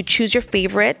 Then you choose your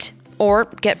favorite or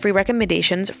get free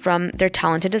recommendations from their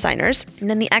talented designers. And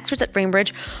then the experts at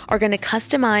FrameBridge are going to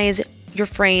customize your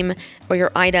frame or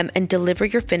your item and deliver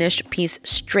your finished piece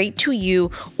straight to you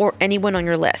or anyone on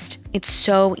your list. It's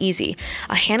so easy.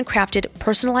 A handcrafted,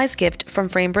 personalized gift from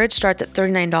FrameBridge starts at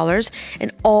 $39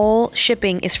 and all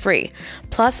shipping is free.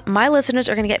 Plus, my listeners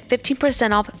are going to get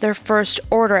 15% off their first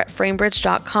order at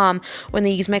framebridge.com when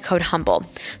they use my code HUMBLE.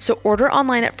 So order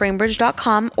online at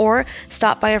framebridge.com or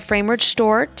stop by a FrameBridge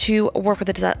store to work with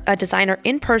a designer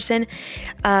in person.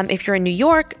 If you're in New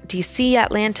York, DC,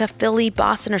 Atlanta, Philly,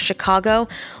 Boston, or Chicago,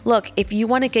 look, if you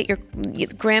want to get your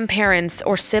grandparents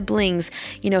or siblings,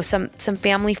 some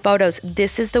family photos,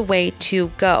 this is the way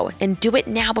to go, and do it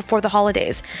now before the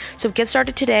holidays. So get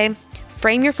started today.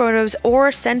 Frame your photos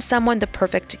or send someone the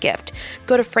perfect gift.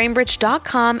 Go to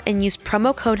framebridge.com and use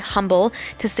promo code HUMBLE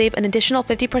to save an additional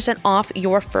 50% off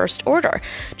your first order.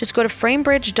 Just go to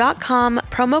framebridge.com,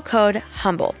 promo code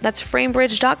HUMBLE. That's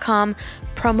framebridge.com,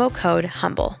 promo code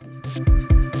HUMBLE.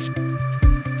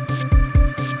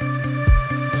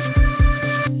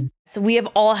 So we have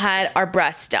all had our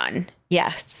breasts done.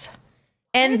 Yes.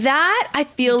 And that, I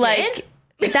feel like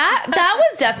that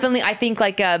was definitely, I think,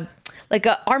 like a Like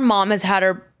our mom has had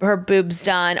her boobs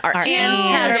done. Our aunts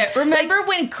had her. Remember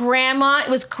when it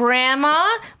was grandma,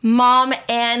 mom,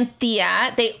 and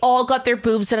Thea, they all got their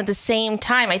boobs done at the same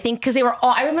time. I think because they were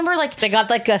all, I remember like, They got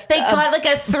like a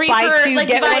 3 buy for two, like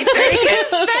get buy one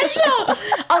three special.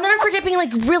 I'll never forget being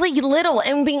like really little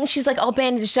and she's like all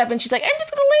bandaged up and she's like, I'm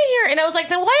just gonna lay here. And I was like,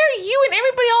 then why are you and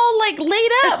everybody all like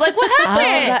laid up? Like what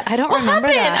happened? I don't What remember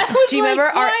happened? that. I was Do you remember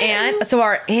like, our why are aunt? you- So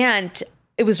our aunt,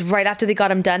 it was right after they got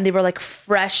them done. They were like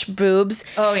fresh boobs.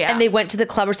 Oh, yeah. And they went to the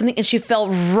club or something, and she fell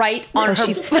right on her.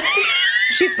 She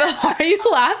fell. Why are you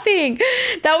laughing?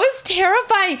 That was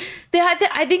terrifying. They had to,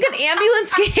 I think an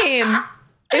ambulance came.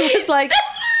 It was like,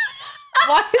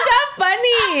 why is that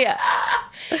funny?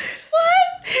 What?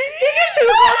 Because who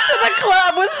goes to the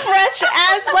club with fresh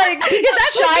ass like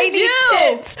That's what shiny you do.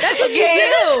 tits? That's what you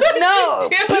do. No,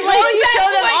 do. but No, like you that's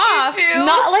show them what you off. do.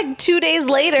 Not like 2 days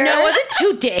later. No, it wasn't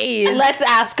 2 days. Let's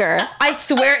ask her. I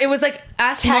swear it was like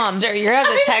ask mom. Text her. You're gonna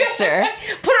have to text her.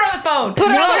 Put her on the phone. Put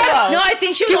her on the phone. No, I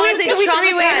think she was honestly Can we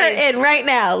three-way her traumatized. in right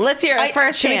now? Let's hear it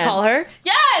first. Should we call her?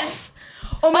 Yes.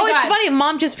 Oh my Oh, God. it's funny.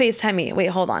 Mom just FaceTime me. Wait,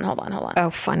 hold on. Oh,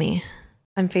 funny.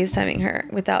 I'm FaceTiming her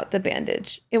without the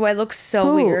bandage. Ew, I look so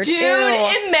Who? weird. Dude,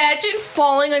 Ew. imagine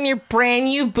falling on your brand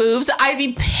new boobs. I'd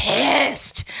be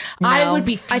pissed. I would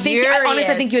be furious. I think,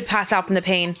 honestly, I think you would pass out from the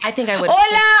pain. I think I would.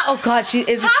 Hola! Oh, God, she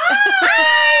is.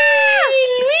 Hi,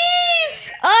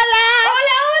 Luis. Hola!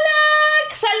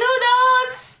 Hola,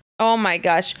 saludos. Oh, my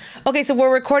gosh. Okay, so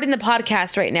we're recording the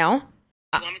podcast right now.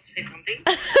 You want me to say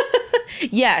something?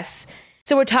 Yes.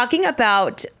 So we're talking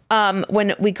about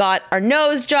when we got our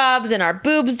nose jobs and our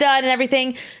boobs done and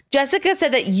everything. Jessica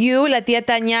said that you, La Tia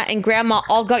Tanya, and Grandma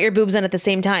all got your boobs done at the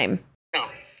same time. No.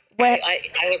 What? I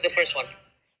was the first one.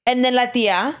 And then La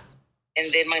Tia.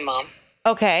 And then my mom.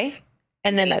 Okay.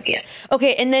 And then La Tia.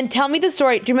 Okay, and then tell me the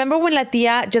story. Do you remember when La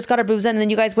Tia just got her boobs done and then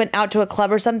you guys went out to a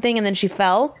club or something and then she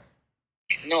fell?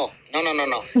 No.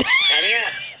 Tanya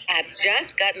had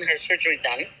just gotten her surgery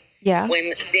done Yeah.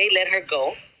 when they let her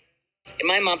go. And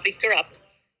my mom picked her up.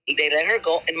 They let her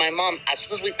go. And my mom, as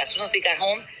soon as they got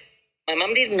home, my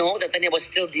mom didn't know that Tanya was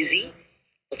still dizzy.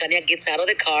 So Tanya gets out of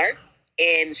the car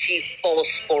and she falls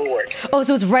forward. Oh,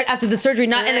 so it was right after the surgery,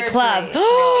 not in a club.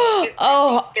 Oh,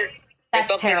 The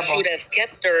doctor should have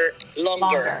kept her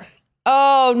longer.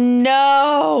 oh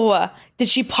no. Did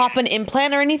she pop an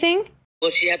implant or anything?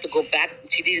 Well, she had to go back.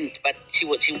 She didn't, but she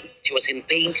was in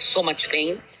pain, so much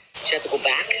pain. She had to go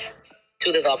back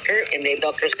to the doctor, and the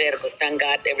doctor said, "Oh, thank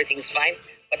God, everything's fine."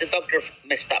 But the doctor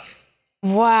messed up.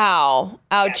 Wow.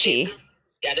 Ouchie.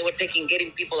 Yeah, they were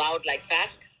getting people out like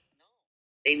fast. No,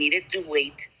 they needed to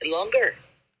wait longer.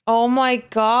 Oh my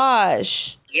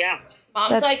gosh. Yeah.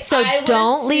 Mom's like, So I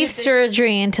don't leave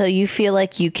surgery until you feel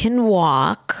like you can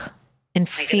walk and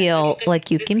feel like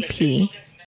you can pee.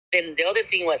 Then the other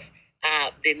thing was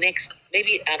the next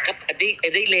maybe a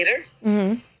day later.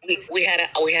 We had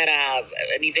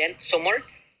an event somewhere,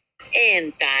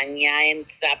 and Tanya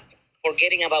ends up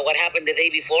forgetting about what happened the day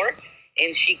before,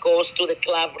 and she goes to the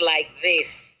club like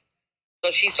this.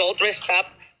 So she's all dressed up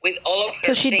with all of her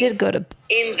So she things did go to.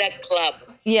 in the club.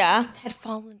 Yeah. had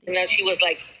fallen. And now she was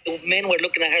like, the men were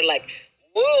looking at her like,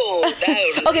 whoa.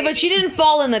 That Okay, but she didn't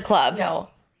fall in the club. No,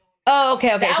 Oh,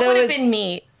 okay. that So would it have was. been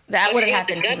me. That But would she have had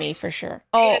the happened to guts. me for sure.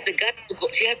 She had the guts to go.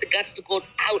 She had the guts to go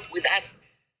out with us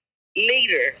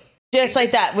later. Just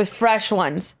like that with fresh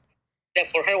ones. That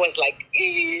for her was like,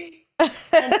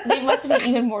 They must have been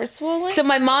even more swollen. So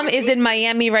my mom is in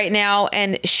Miami right now,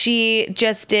 and she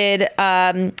just did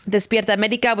Despierta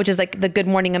America, which is like the Good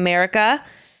Morning America.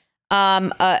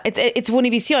 It's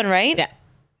Univision, right?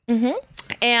 Yeah.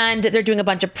 And they're doing a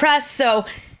bunch of press, so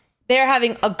they're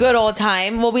having a good old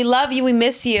time. Well, we love you, we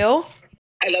miss you,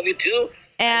 I love you too.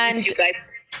 and You guys,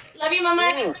 Love you,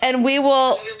 mamas. and we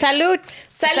will Salud.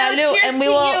 Salud. Salud, Cheers and we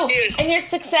to will- you and your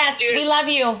success. Cheers. We love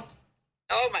you.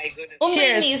 oh my goodness.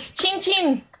 Cheers. Cheers. Chin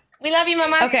chin. We love you,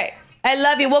 mama. Okay, I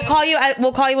love you. We'll call you.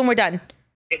 We'll call you when we're done.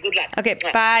 Okay, good luck. Okay,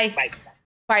 bye. Bye.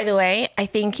 By the way, I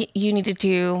think you need to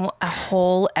do a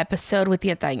whole episode with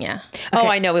Tia Tanya. Oh,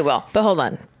 I know we will. But hold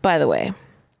on. By the way,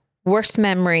 worst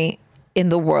memory in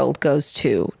the world goes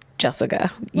to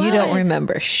Jessica. You don't What?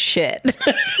 remember shit.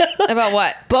 About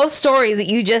what? Both stories that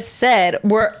you just said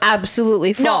were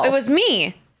absolutely false. No, it was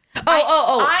me.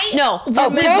 Oh, no. Oh,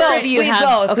 we both of you we have.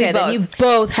 both. Okay, we then both. you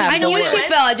both have. I the knew worst. she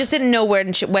fell. I just didn't know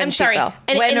when she I'm sorry. fell.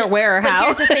 When or where or but how?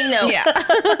 Here's the thing, though.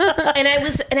 Yeah.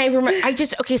 And I remember. I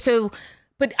just okay. So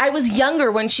But I was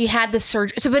younger when she had the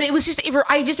surgery. So, but it was just,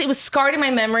 it was scarred in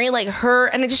my memory, like her.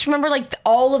 And I just remember like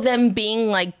all of them being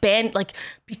like banned, like,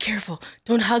 be careful,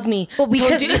 don't hug me. Well,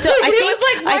 because don't do-" so It I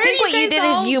was think what you guys did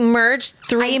all- is you merged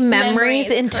three memories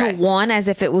into correct. one as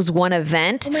if it was one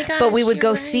event. Oh my gosh, but we would you're go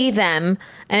right. see them,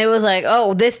 and it was like,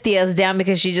 oh, this Thea's down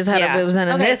because she just had Yeah. her boobs in,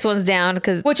 and Okay. this one's down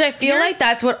because. Which I feel like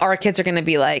that's what our kids are going to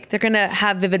be like. They're going to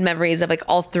have vivid memories of like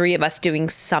all three of us doing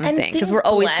and something because things we're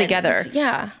always blend. together.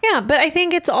 Yeah. Yeah, but I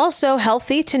think it's also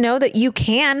healthy to know that you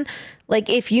can, like,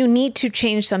 if you need to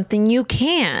change something, you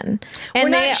can. And We're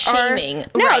not they shaming.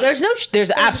 No, Right.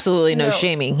 there's absolutely no no.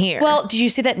 shaming here. Well, do you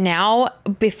see that now?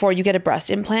 Before you get a breast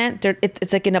implant,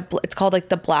 it's like it's called like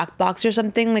the black box or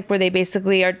something, like where they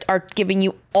basically are giving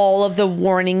you all of the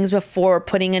warnings before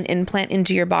putting an implant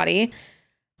into your body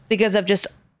because of just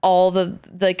all the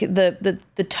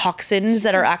toxins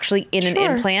that are actually in an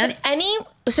implant.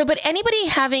 But anybody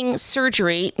having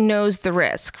surgery knows the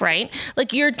risk, right?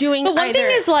 Like you're doing. But one thing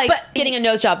either- is like getting a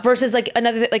nose job versus like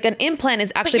another like an implant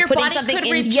is actually your putting body something could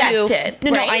into. reject it,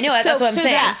 No, right? I know that's what I'm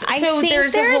saying. So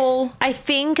there's a whole. I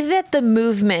think that the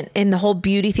movement in the whole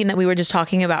beauty thing that we were just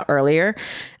talking about earlier,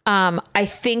 I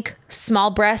think small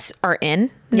breasts are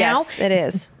in now. Yes, it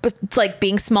is. But it's like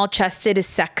being small chested is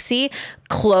sexy.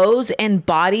 Clothes and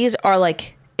bodies are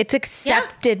like, it's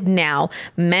accepted now.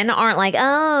 Men aren't like,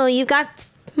 oh, you got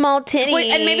small titties.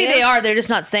 Wait, and maybe they are. They're just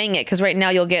not saying it because right now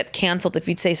you'll get canceled if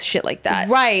you say shit like that.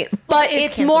 Right. But it is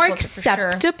it's cancel more culture for sure.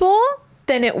 acceptable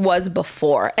than it was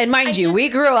before. And mind you, we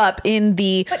grew up in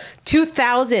the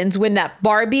 2000s when that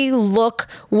Barbie look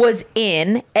was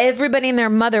in. Everybody and their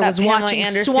mother was Pamela watching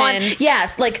Anderson. Swan.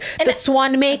 Yes, like the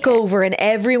Swan makeover, and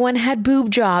everyone had boob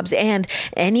jobs, and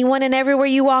anyone and everywhere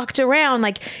you walked around,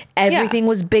 like everything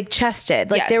was big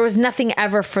chested. Like Yes. there was nothing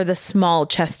ever for the small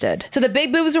chested. So the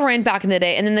big boobs were in back in the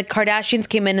day, and then the Kardashians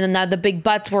came in, and then now the big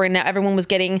butts were in. Now everyone was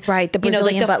getting the like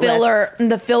Brazilian the butt filler,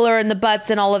 the filler, and the butts,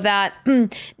 and all of that.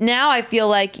 Now I feel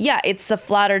like it's the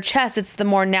flatter chest. It's the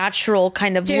more natural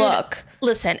kind of Dude, look.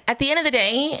 Listen, at the end of the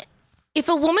day, if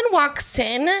a woman walks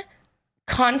in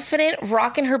confident,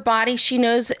 rocking her body, she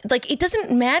knows, like, it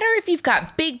doesn't matter if you've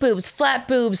got big boobs, flat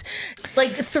boobs,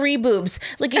 like 3 boobs.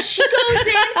 Like, if she goes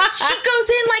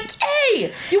in like,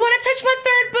 hey, you want to touch my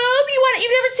third boob?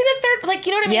 You've never seen a third, like,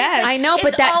 you know what I mean? Yes. I know, but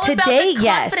it's that all about today, the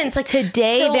yes. confidence. Like,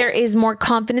 Today so- there is more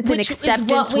confidence and which is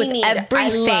acceptance what we with need. everything.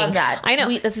 I love that. I know.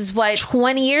 This is what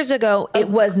 20 years ago, it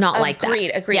was not like that.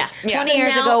 Agreed. Yeah. Yeah. 20 So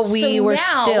years now- ago, we so were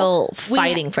now still we-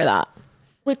 fighting for that.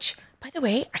 Which, by the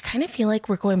way, I kind of feel like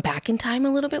we're going back in time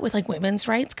a little bit with like women's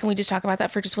rights. Can we just talk about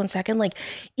that for just 1 second? Like,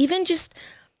 even just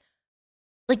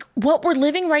like what we're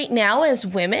living right now as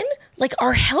women, like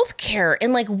our healthcare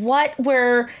and like what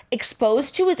we're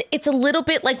exposed to it's a little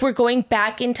bit like we're going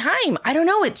back in time. I don't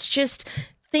know. It's just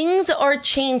things are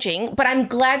changing, but I'm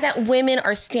glad that women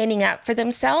are standing up for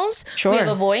themselves. Sure. We have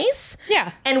a voice.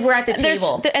 Yeah. And we're at the There's,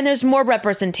 table. and there's more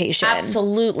representation.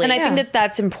 Absolutely. And I think that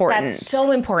that's important. That's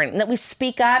so important that we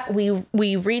speak up, we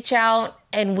reach out,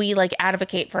 and we like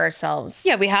advocate for ourselves.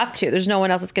 Yeah, we have to. There's no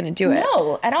one else that's going to do it.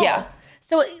 No, at all. Yeah.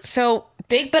 So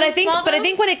big. But I boobs, think, small but I boobs?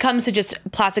 think when it comes to just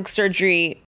plastic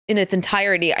surgery in its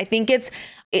entirety, I think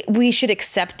we should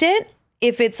accept it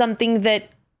if it's something that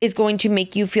is going to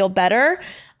make you feel better.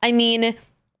 I mean,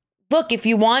 look, if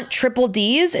you want triple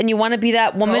D's and you want to be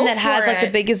that woman Go that has for like the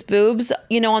it. biggest boobs,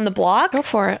 on the block, Go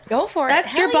for it. Go for it.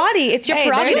 that's your Hell yeah. body. It's your Hey,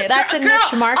 prerogative. that's a Girl,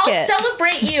 niche market. I'll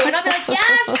celebrate you, and I'll be like,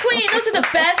 yes, queen. Those are the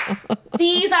best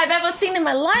D's I've ever seen in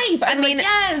my life. I mean,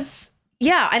 yes.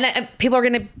 Yeah, and people are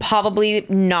going to probably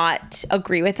not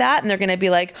agree with that, and they're going to be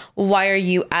like, "Why are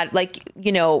you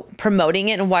promoting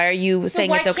it, and why are you saying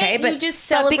why it's okay?" can't you just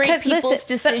celebrate people's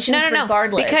decisions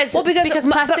regardless? Because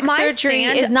plastic my surgery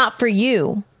stand- is not for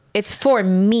you. It's for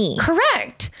me.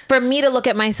 Correct. For me to look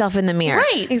at myself in the mirror.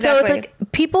 Right. So Exactly. it's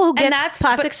like people who get that's-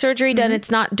 plastic but- surgery done, it's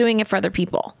not doing it for other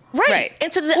people. Right.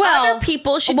 And so the other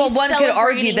people should be one could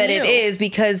argue celebrating that it you. is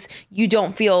because you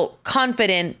don't feel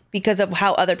confident because of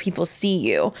how other people see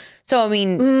you. So I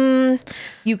mean,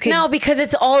 you could No, because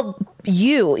it's all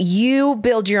you. You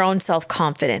build your own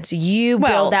self-confidence. You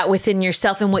Well, build that within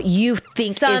yourself and what you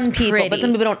think is some people, pretty. but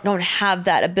some people don't have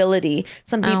that ability.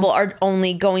 Some people are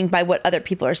only going by what other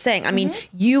people are saying. I mean,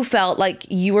 you felt like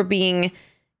you were being,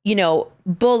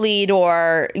 bullied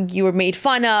or you were made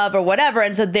fun of or whatever.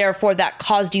 And so therefore that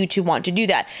caused you to want to do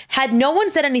that. Had no one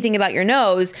said anything about your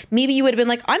nose, maybe you would have been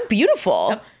like, I'm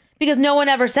beautiful. Because no one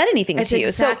ever said anything That's to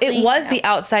you. So exactly- it was the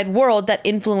outside world that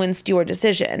influenced your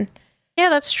decision. Yeah,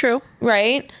 that's true.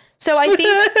 Right? So I think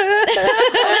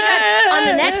On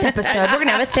the next episode, we're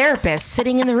gonna have a therapist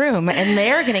sitting in the room, and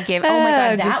they're gonna give. Oh my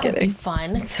god, just that would be kidding.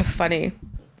 fun. it's so funny.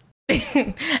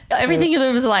 Everything you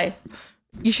live is a lie.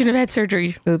 You shouldn't have had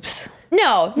surgery. Oops.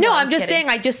 No, I'm I'm just kidding. saying,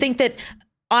 I just think that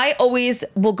I always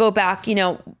will go back,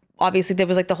 obviously there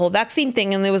was like the whole vaccine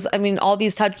thing and there was, all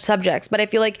these subjects, but I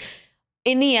feel like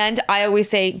in the end, I always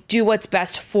say, do what's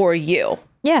best for you.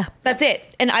 Yeah. That's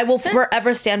it. And I will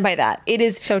forever stand by that. It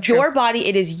is So true. your body.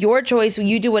 It is your choice.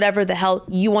 You do whatever the hell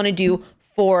you want to do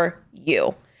for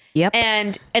you. Yep.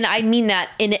 And I mean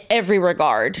that in every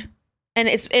regard. And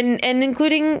it's and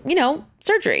including,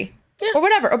 surgery or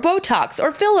whatever, or Botox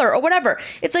or filler or whatever.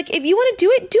 It's like, if you want to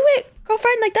do it,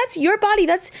 girlfriend. Like, that's your body.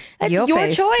 That's Your your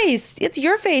face. choice. It's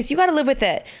your face. You got to live with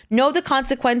it. Know the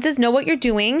consequences, know what you're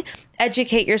doing,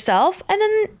 educate yourself, and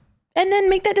then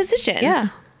make that decision. Yeah.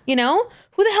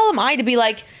 Who the hell am I to be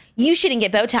like, you shouldn't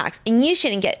get Botox and you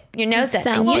shouldn't get your nose done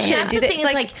and you Well, shouldn't that's do the that. thing, It's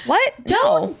is like, like, what?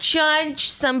 Don't No. judge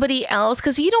somebody else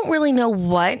because you don't really know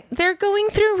what they're going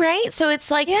through, right? So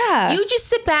it's like, Yeah. you just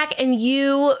sit back and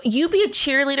you be a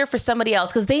cheerleader for somebody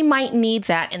else because they might need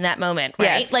that in that moment,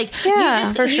 right? Yes. Like, Yeah,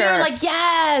 you're sure. like,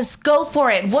 yes, go for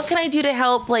it. What can I do to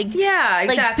help? Like, Yeah,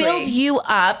 like exactly. build you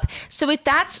up. So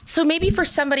so maybe for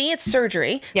somebody it's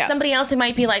surgery. Yeah. Somebody else it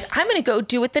might be like, I'm going to go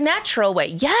do it the natural way.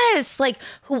 Yes, like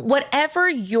whatever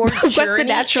your journey What's the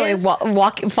natural way? is.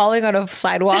 Falling on a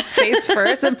sidewalk face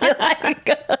first and be like,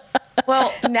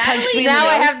 Well, Natalie, Now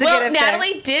I have to get it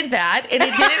Natalie did that, and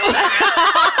it didn't.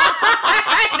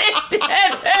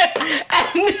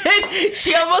 and then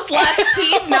she almost lost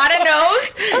teeth, not a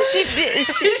nose.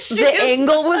 the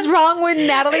angle was wrong when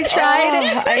Natalie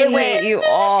tried. Oh, I hate you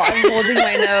all. I'm holding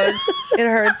my nose. It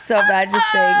hurts so bad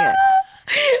just saying it.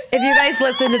 If you guys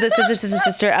listen to the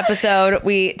Sister episode,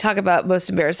 we talk about most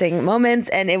embarrassing moments,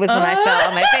 and it was when I fell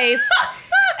on my face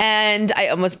and I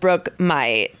almost broke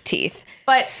my teeth.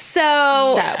 But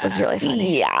So That was really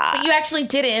funny. yeah. But you actually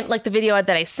didn't, like the video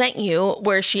that I sent you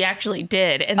where she actually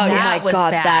did. And Oh, that my was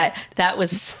God, bad. That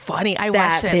was funny. I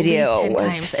watched it at video least 10 was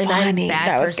times. And I'm a funny. bad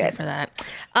That was person good. for that.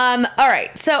 All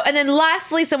right. So, and then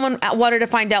lastly, someone wanted to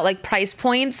find out like price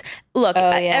points. Look,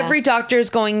 yeah. every doctor is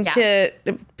going to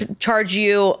charge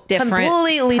you Different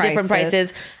completely different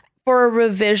prices. For a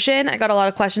revision, I got a lot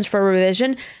of questions for a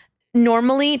revision.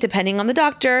 Normally, depending on the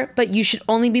doctor, but you should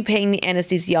only be paying the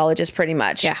anesthesiologist pretty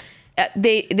much. Yeah.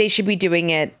 They should be doing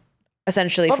it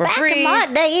essentially for free.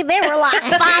 day, they were like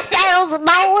 $5,000.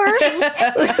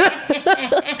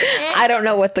 I don't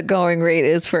know what the going rate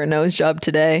is for a nose job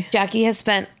today. Jackie has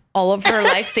spent all of her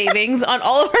life savings on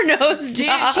all of her nose Dude,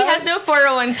 jobs. she has no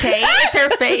 401k. It's her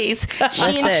face.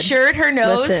 She Listen, insured her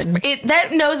nose. listen. That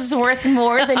nose is worth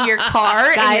more than your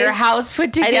car and your Guys, house put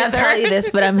I together. didn't tell you this,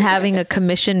 but I'm having a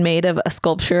commission made of a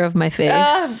sculpture of my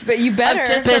face. But you better.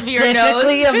 Just of your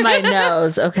Specifically nose. of my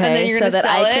nose, okay? And then you're so gonna that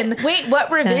sell I it? can. Wait,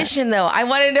 what revision though? I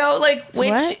want to know like which,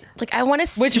 What? like I want to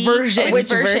see Which version? Which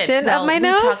version of my we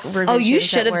nose? talk Oh, you revisions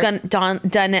should at have work.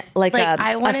 done it like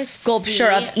I a wanna sculpture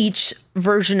see- of each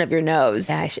version of your nose.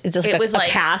 Yeah, it's just It like was a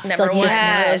like cast. number Like you just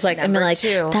one, know, it was like, I mean, number like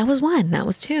two. that was one, that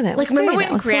was two, that Like was remember three, when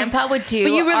that was four. Grandpa would do?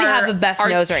 But you really our- have the best our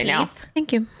nose right now. teeth?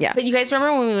 Thank you. Yeah. But you guys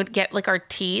remember when we would get like our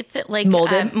teeth like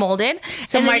Molded? molded?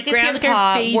 So and then my you could see, like, our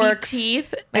grandpa baby works.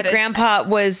 teeth. My at a- grandpa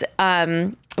was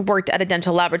worked at a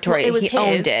dental laboratory. Well, it was he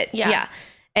owned his, it. yeah.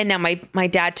 And now my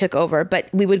dad took over, but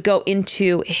we would go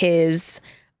into his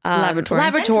Laboratory.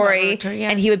 Laboratory, yeah.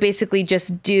 and he would basically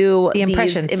just do The these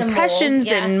impressions. impressions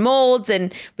The mold, and molds,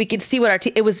 and we could see what our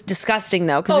teeth. It was disgusting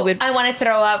though, because Oh, we would I want to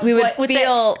throw up. we would what- with the-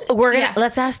 feel. We're gonna Yeah.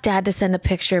 let's ask Dad to send a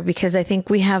picture because I think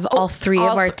we have all three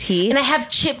of our teeth. And I have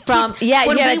chipped From- teeth. yeah,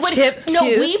 When you had we a chipped No,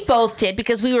 tooth. we both did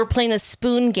because we were playing the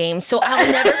spoon game. So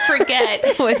I'll never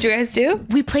forget. What'd you guys do?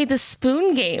 We played the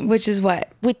spoon game. Which is what?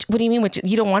 What do you mean?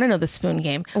 You don't want to know the spoon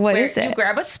game? What Where is it? You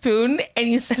grab a spoon and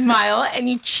you smile and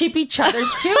you chip each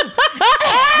other's tooth.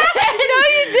 No,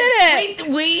 you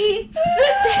didn't. We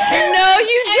sit there. No,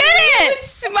 you and we didn't. would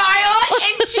smile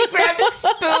and she grabbed a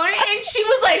spoon and she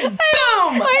was like,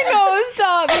 boom. My nose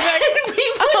stopped. And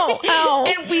we would, Ow.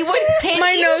 and we would hit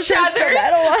My each nose hurts so other.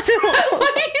 bad. I don't want to-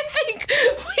 What do you think?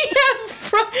 We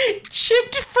have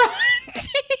chipped front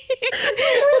teeth.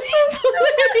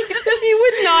 You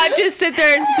would not just sit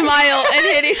there and smile and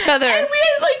hit each other. And we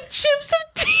had like chips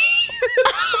of teeth.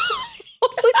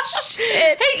 Holy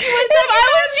shit. Hey, you want to If talk I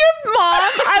about? was your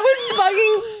mom, I would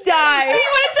fucking die. Hey, you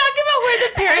want to talk about where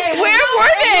the parents? Where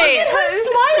were they? Look at her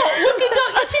smile. Look at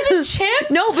don't you see the chip?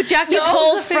 No, but Jackie's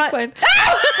whole front. one. You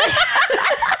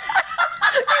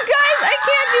guys, I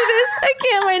can't do this. I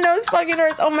can't. My nose fucking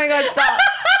hurts. Oh my god, stop.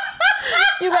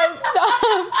 You guys, stop.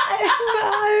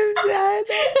 I'm dead.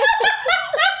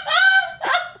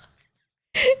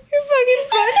 Your fucking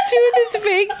front Tooth is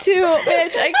fake too,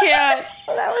 bitch. I can't.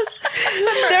 I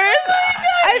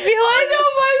feel like no,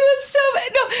 mine was so bad.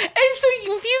 No, and so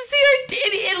if you see her,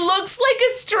 it looks like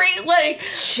a straight like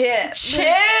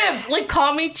Chip. Like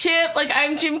call me Chip. Like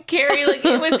I'm Jim Carrey. Like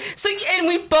it was so, and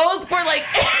we both were like,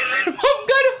 and then Mom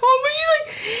got home and she's like,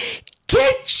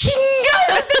 "Get chinga!"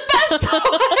 That's the best song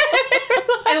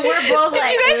ever. And we're both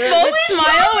like, you guys both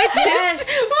smile with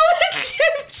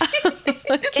Chip.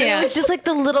 It was just like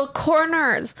the little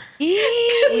corners.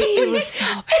 It was so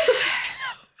bad.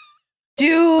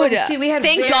 Dude, See, we had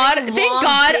thank very God long,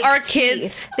 our big kids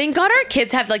teeth. thank God our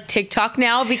kids have like TikTok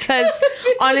now, because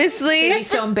honestly, They'd be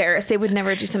so embarrassed. They would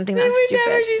never do something that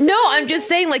stupid. no, I'm just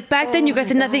saying, like back then you guys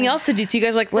had nothing else to do, so you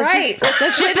guys were like, let's play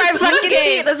the spoon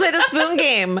game. Let's play the spoon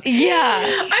game.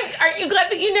 Yeah. Aren't you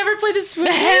glad that you never played the spoon?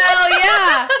 Hell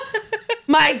yeah.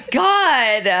 My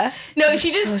God. No, she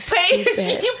just so played.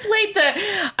 stupid. You played the.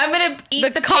 I'm gonna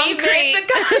eat the concrete. pavement,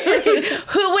 the concrete.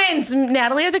 Who wins,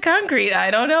 Natalie or the concrete?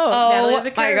 I don't know. Natalie Oh or the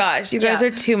my concrete? gosh, you guys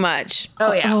are too much.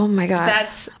 Oh yeah. Oh my God.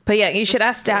 But yeah, you should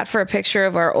ask Dad for a picture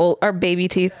of our baby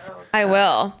teeth. I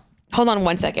will. Hold on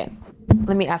 1 second.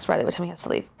 Let me ask Riley what time he has to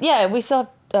leave. Yeah, we still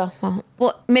have,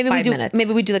 well, maybe 5 minutes.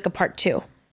 Maybe we do like a part 2.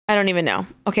 I don't even know.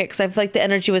 Okay, because I feel like the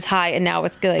energy was high and now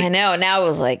it's good. Like, I know. Now it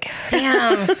was like,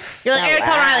 Damn. You're like Eric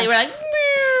Riley. We're like.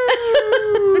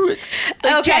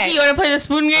 Like, Okay. Jackie, you want to play the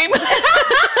spoon game?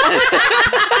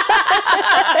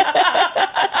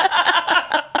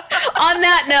 on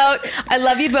that note, I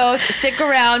love you both. Stick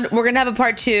around. We're going to have a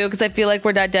part 2 because I feel like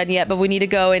we're not done yet, but we need to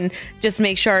go and just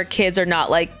make sure our kids are not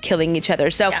like killing each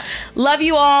other. So love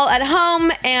you all at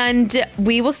home, and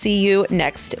we will see you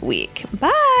next week. Bye.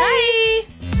 Bye.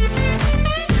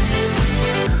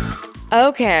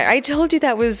 Okay, I told you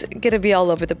that was going to be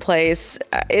all over the place.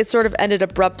 It sort of ended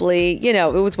abruptly. You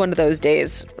know, it was one of those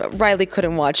days. Riley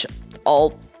couldn't watch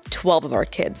all 12 of our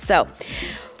kids. So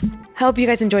I hope you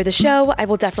guys enjoyed the show. I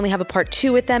will definitely have a part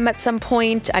 2 with them at some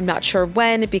point. I'm not sure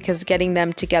when, because getting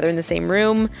them together in the same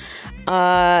room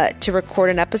to record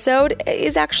an episode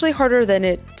is actually harder than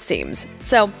it seems.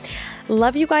 So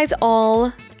love you guys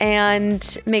all,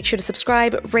 and make sure to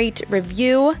subscribe, rate,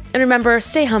 review, and remember,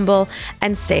 stay humble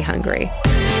and stay hungry.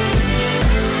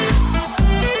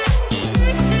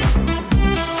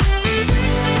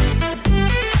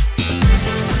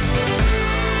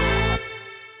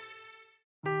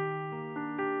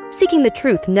 Seeking the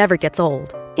truth never gets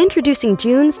old. Introducing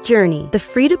June's Journey, the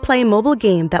free-to-play mobile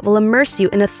game that will immerse you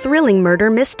in a thrilling murder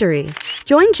mystery.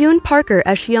 Join June Parker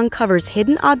as she uncovers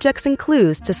hidden objects and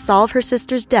clues to solve her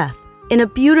sister's death in a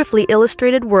beautifully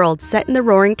illustrated world set in the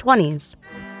Roaring '20s.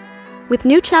 With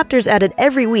new chapters added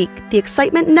every week, the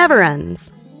excitement never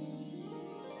ends.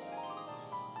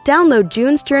 Download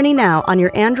June's Journey now on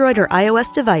your Android or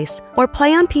iOS device, or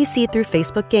play on PC through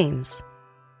Facebook Games.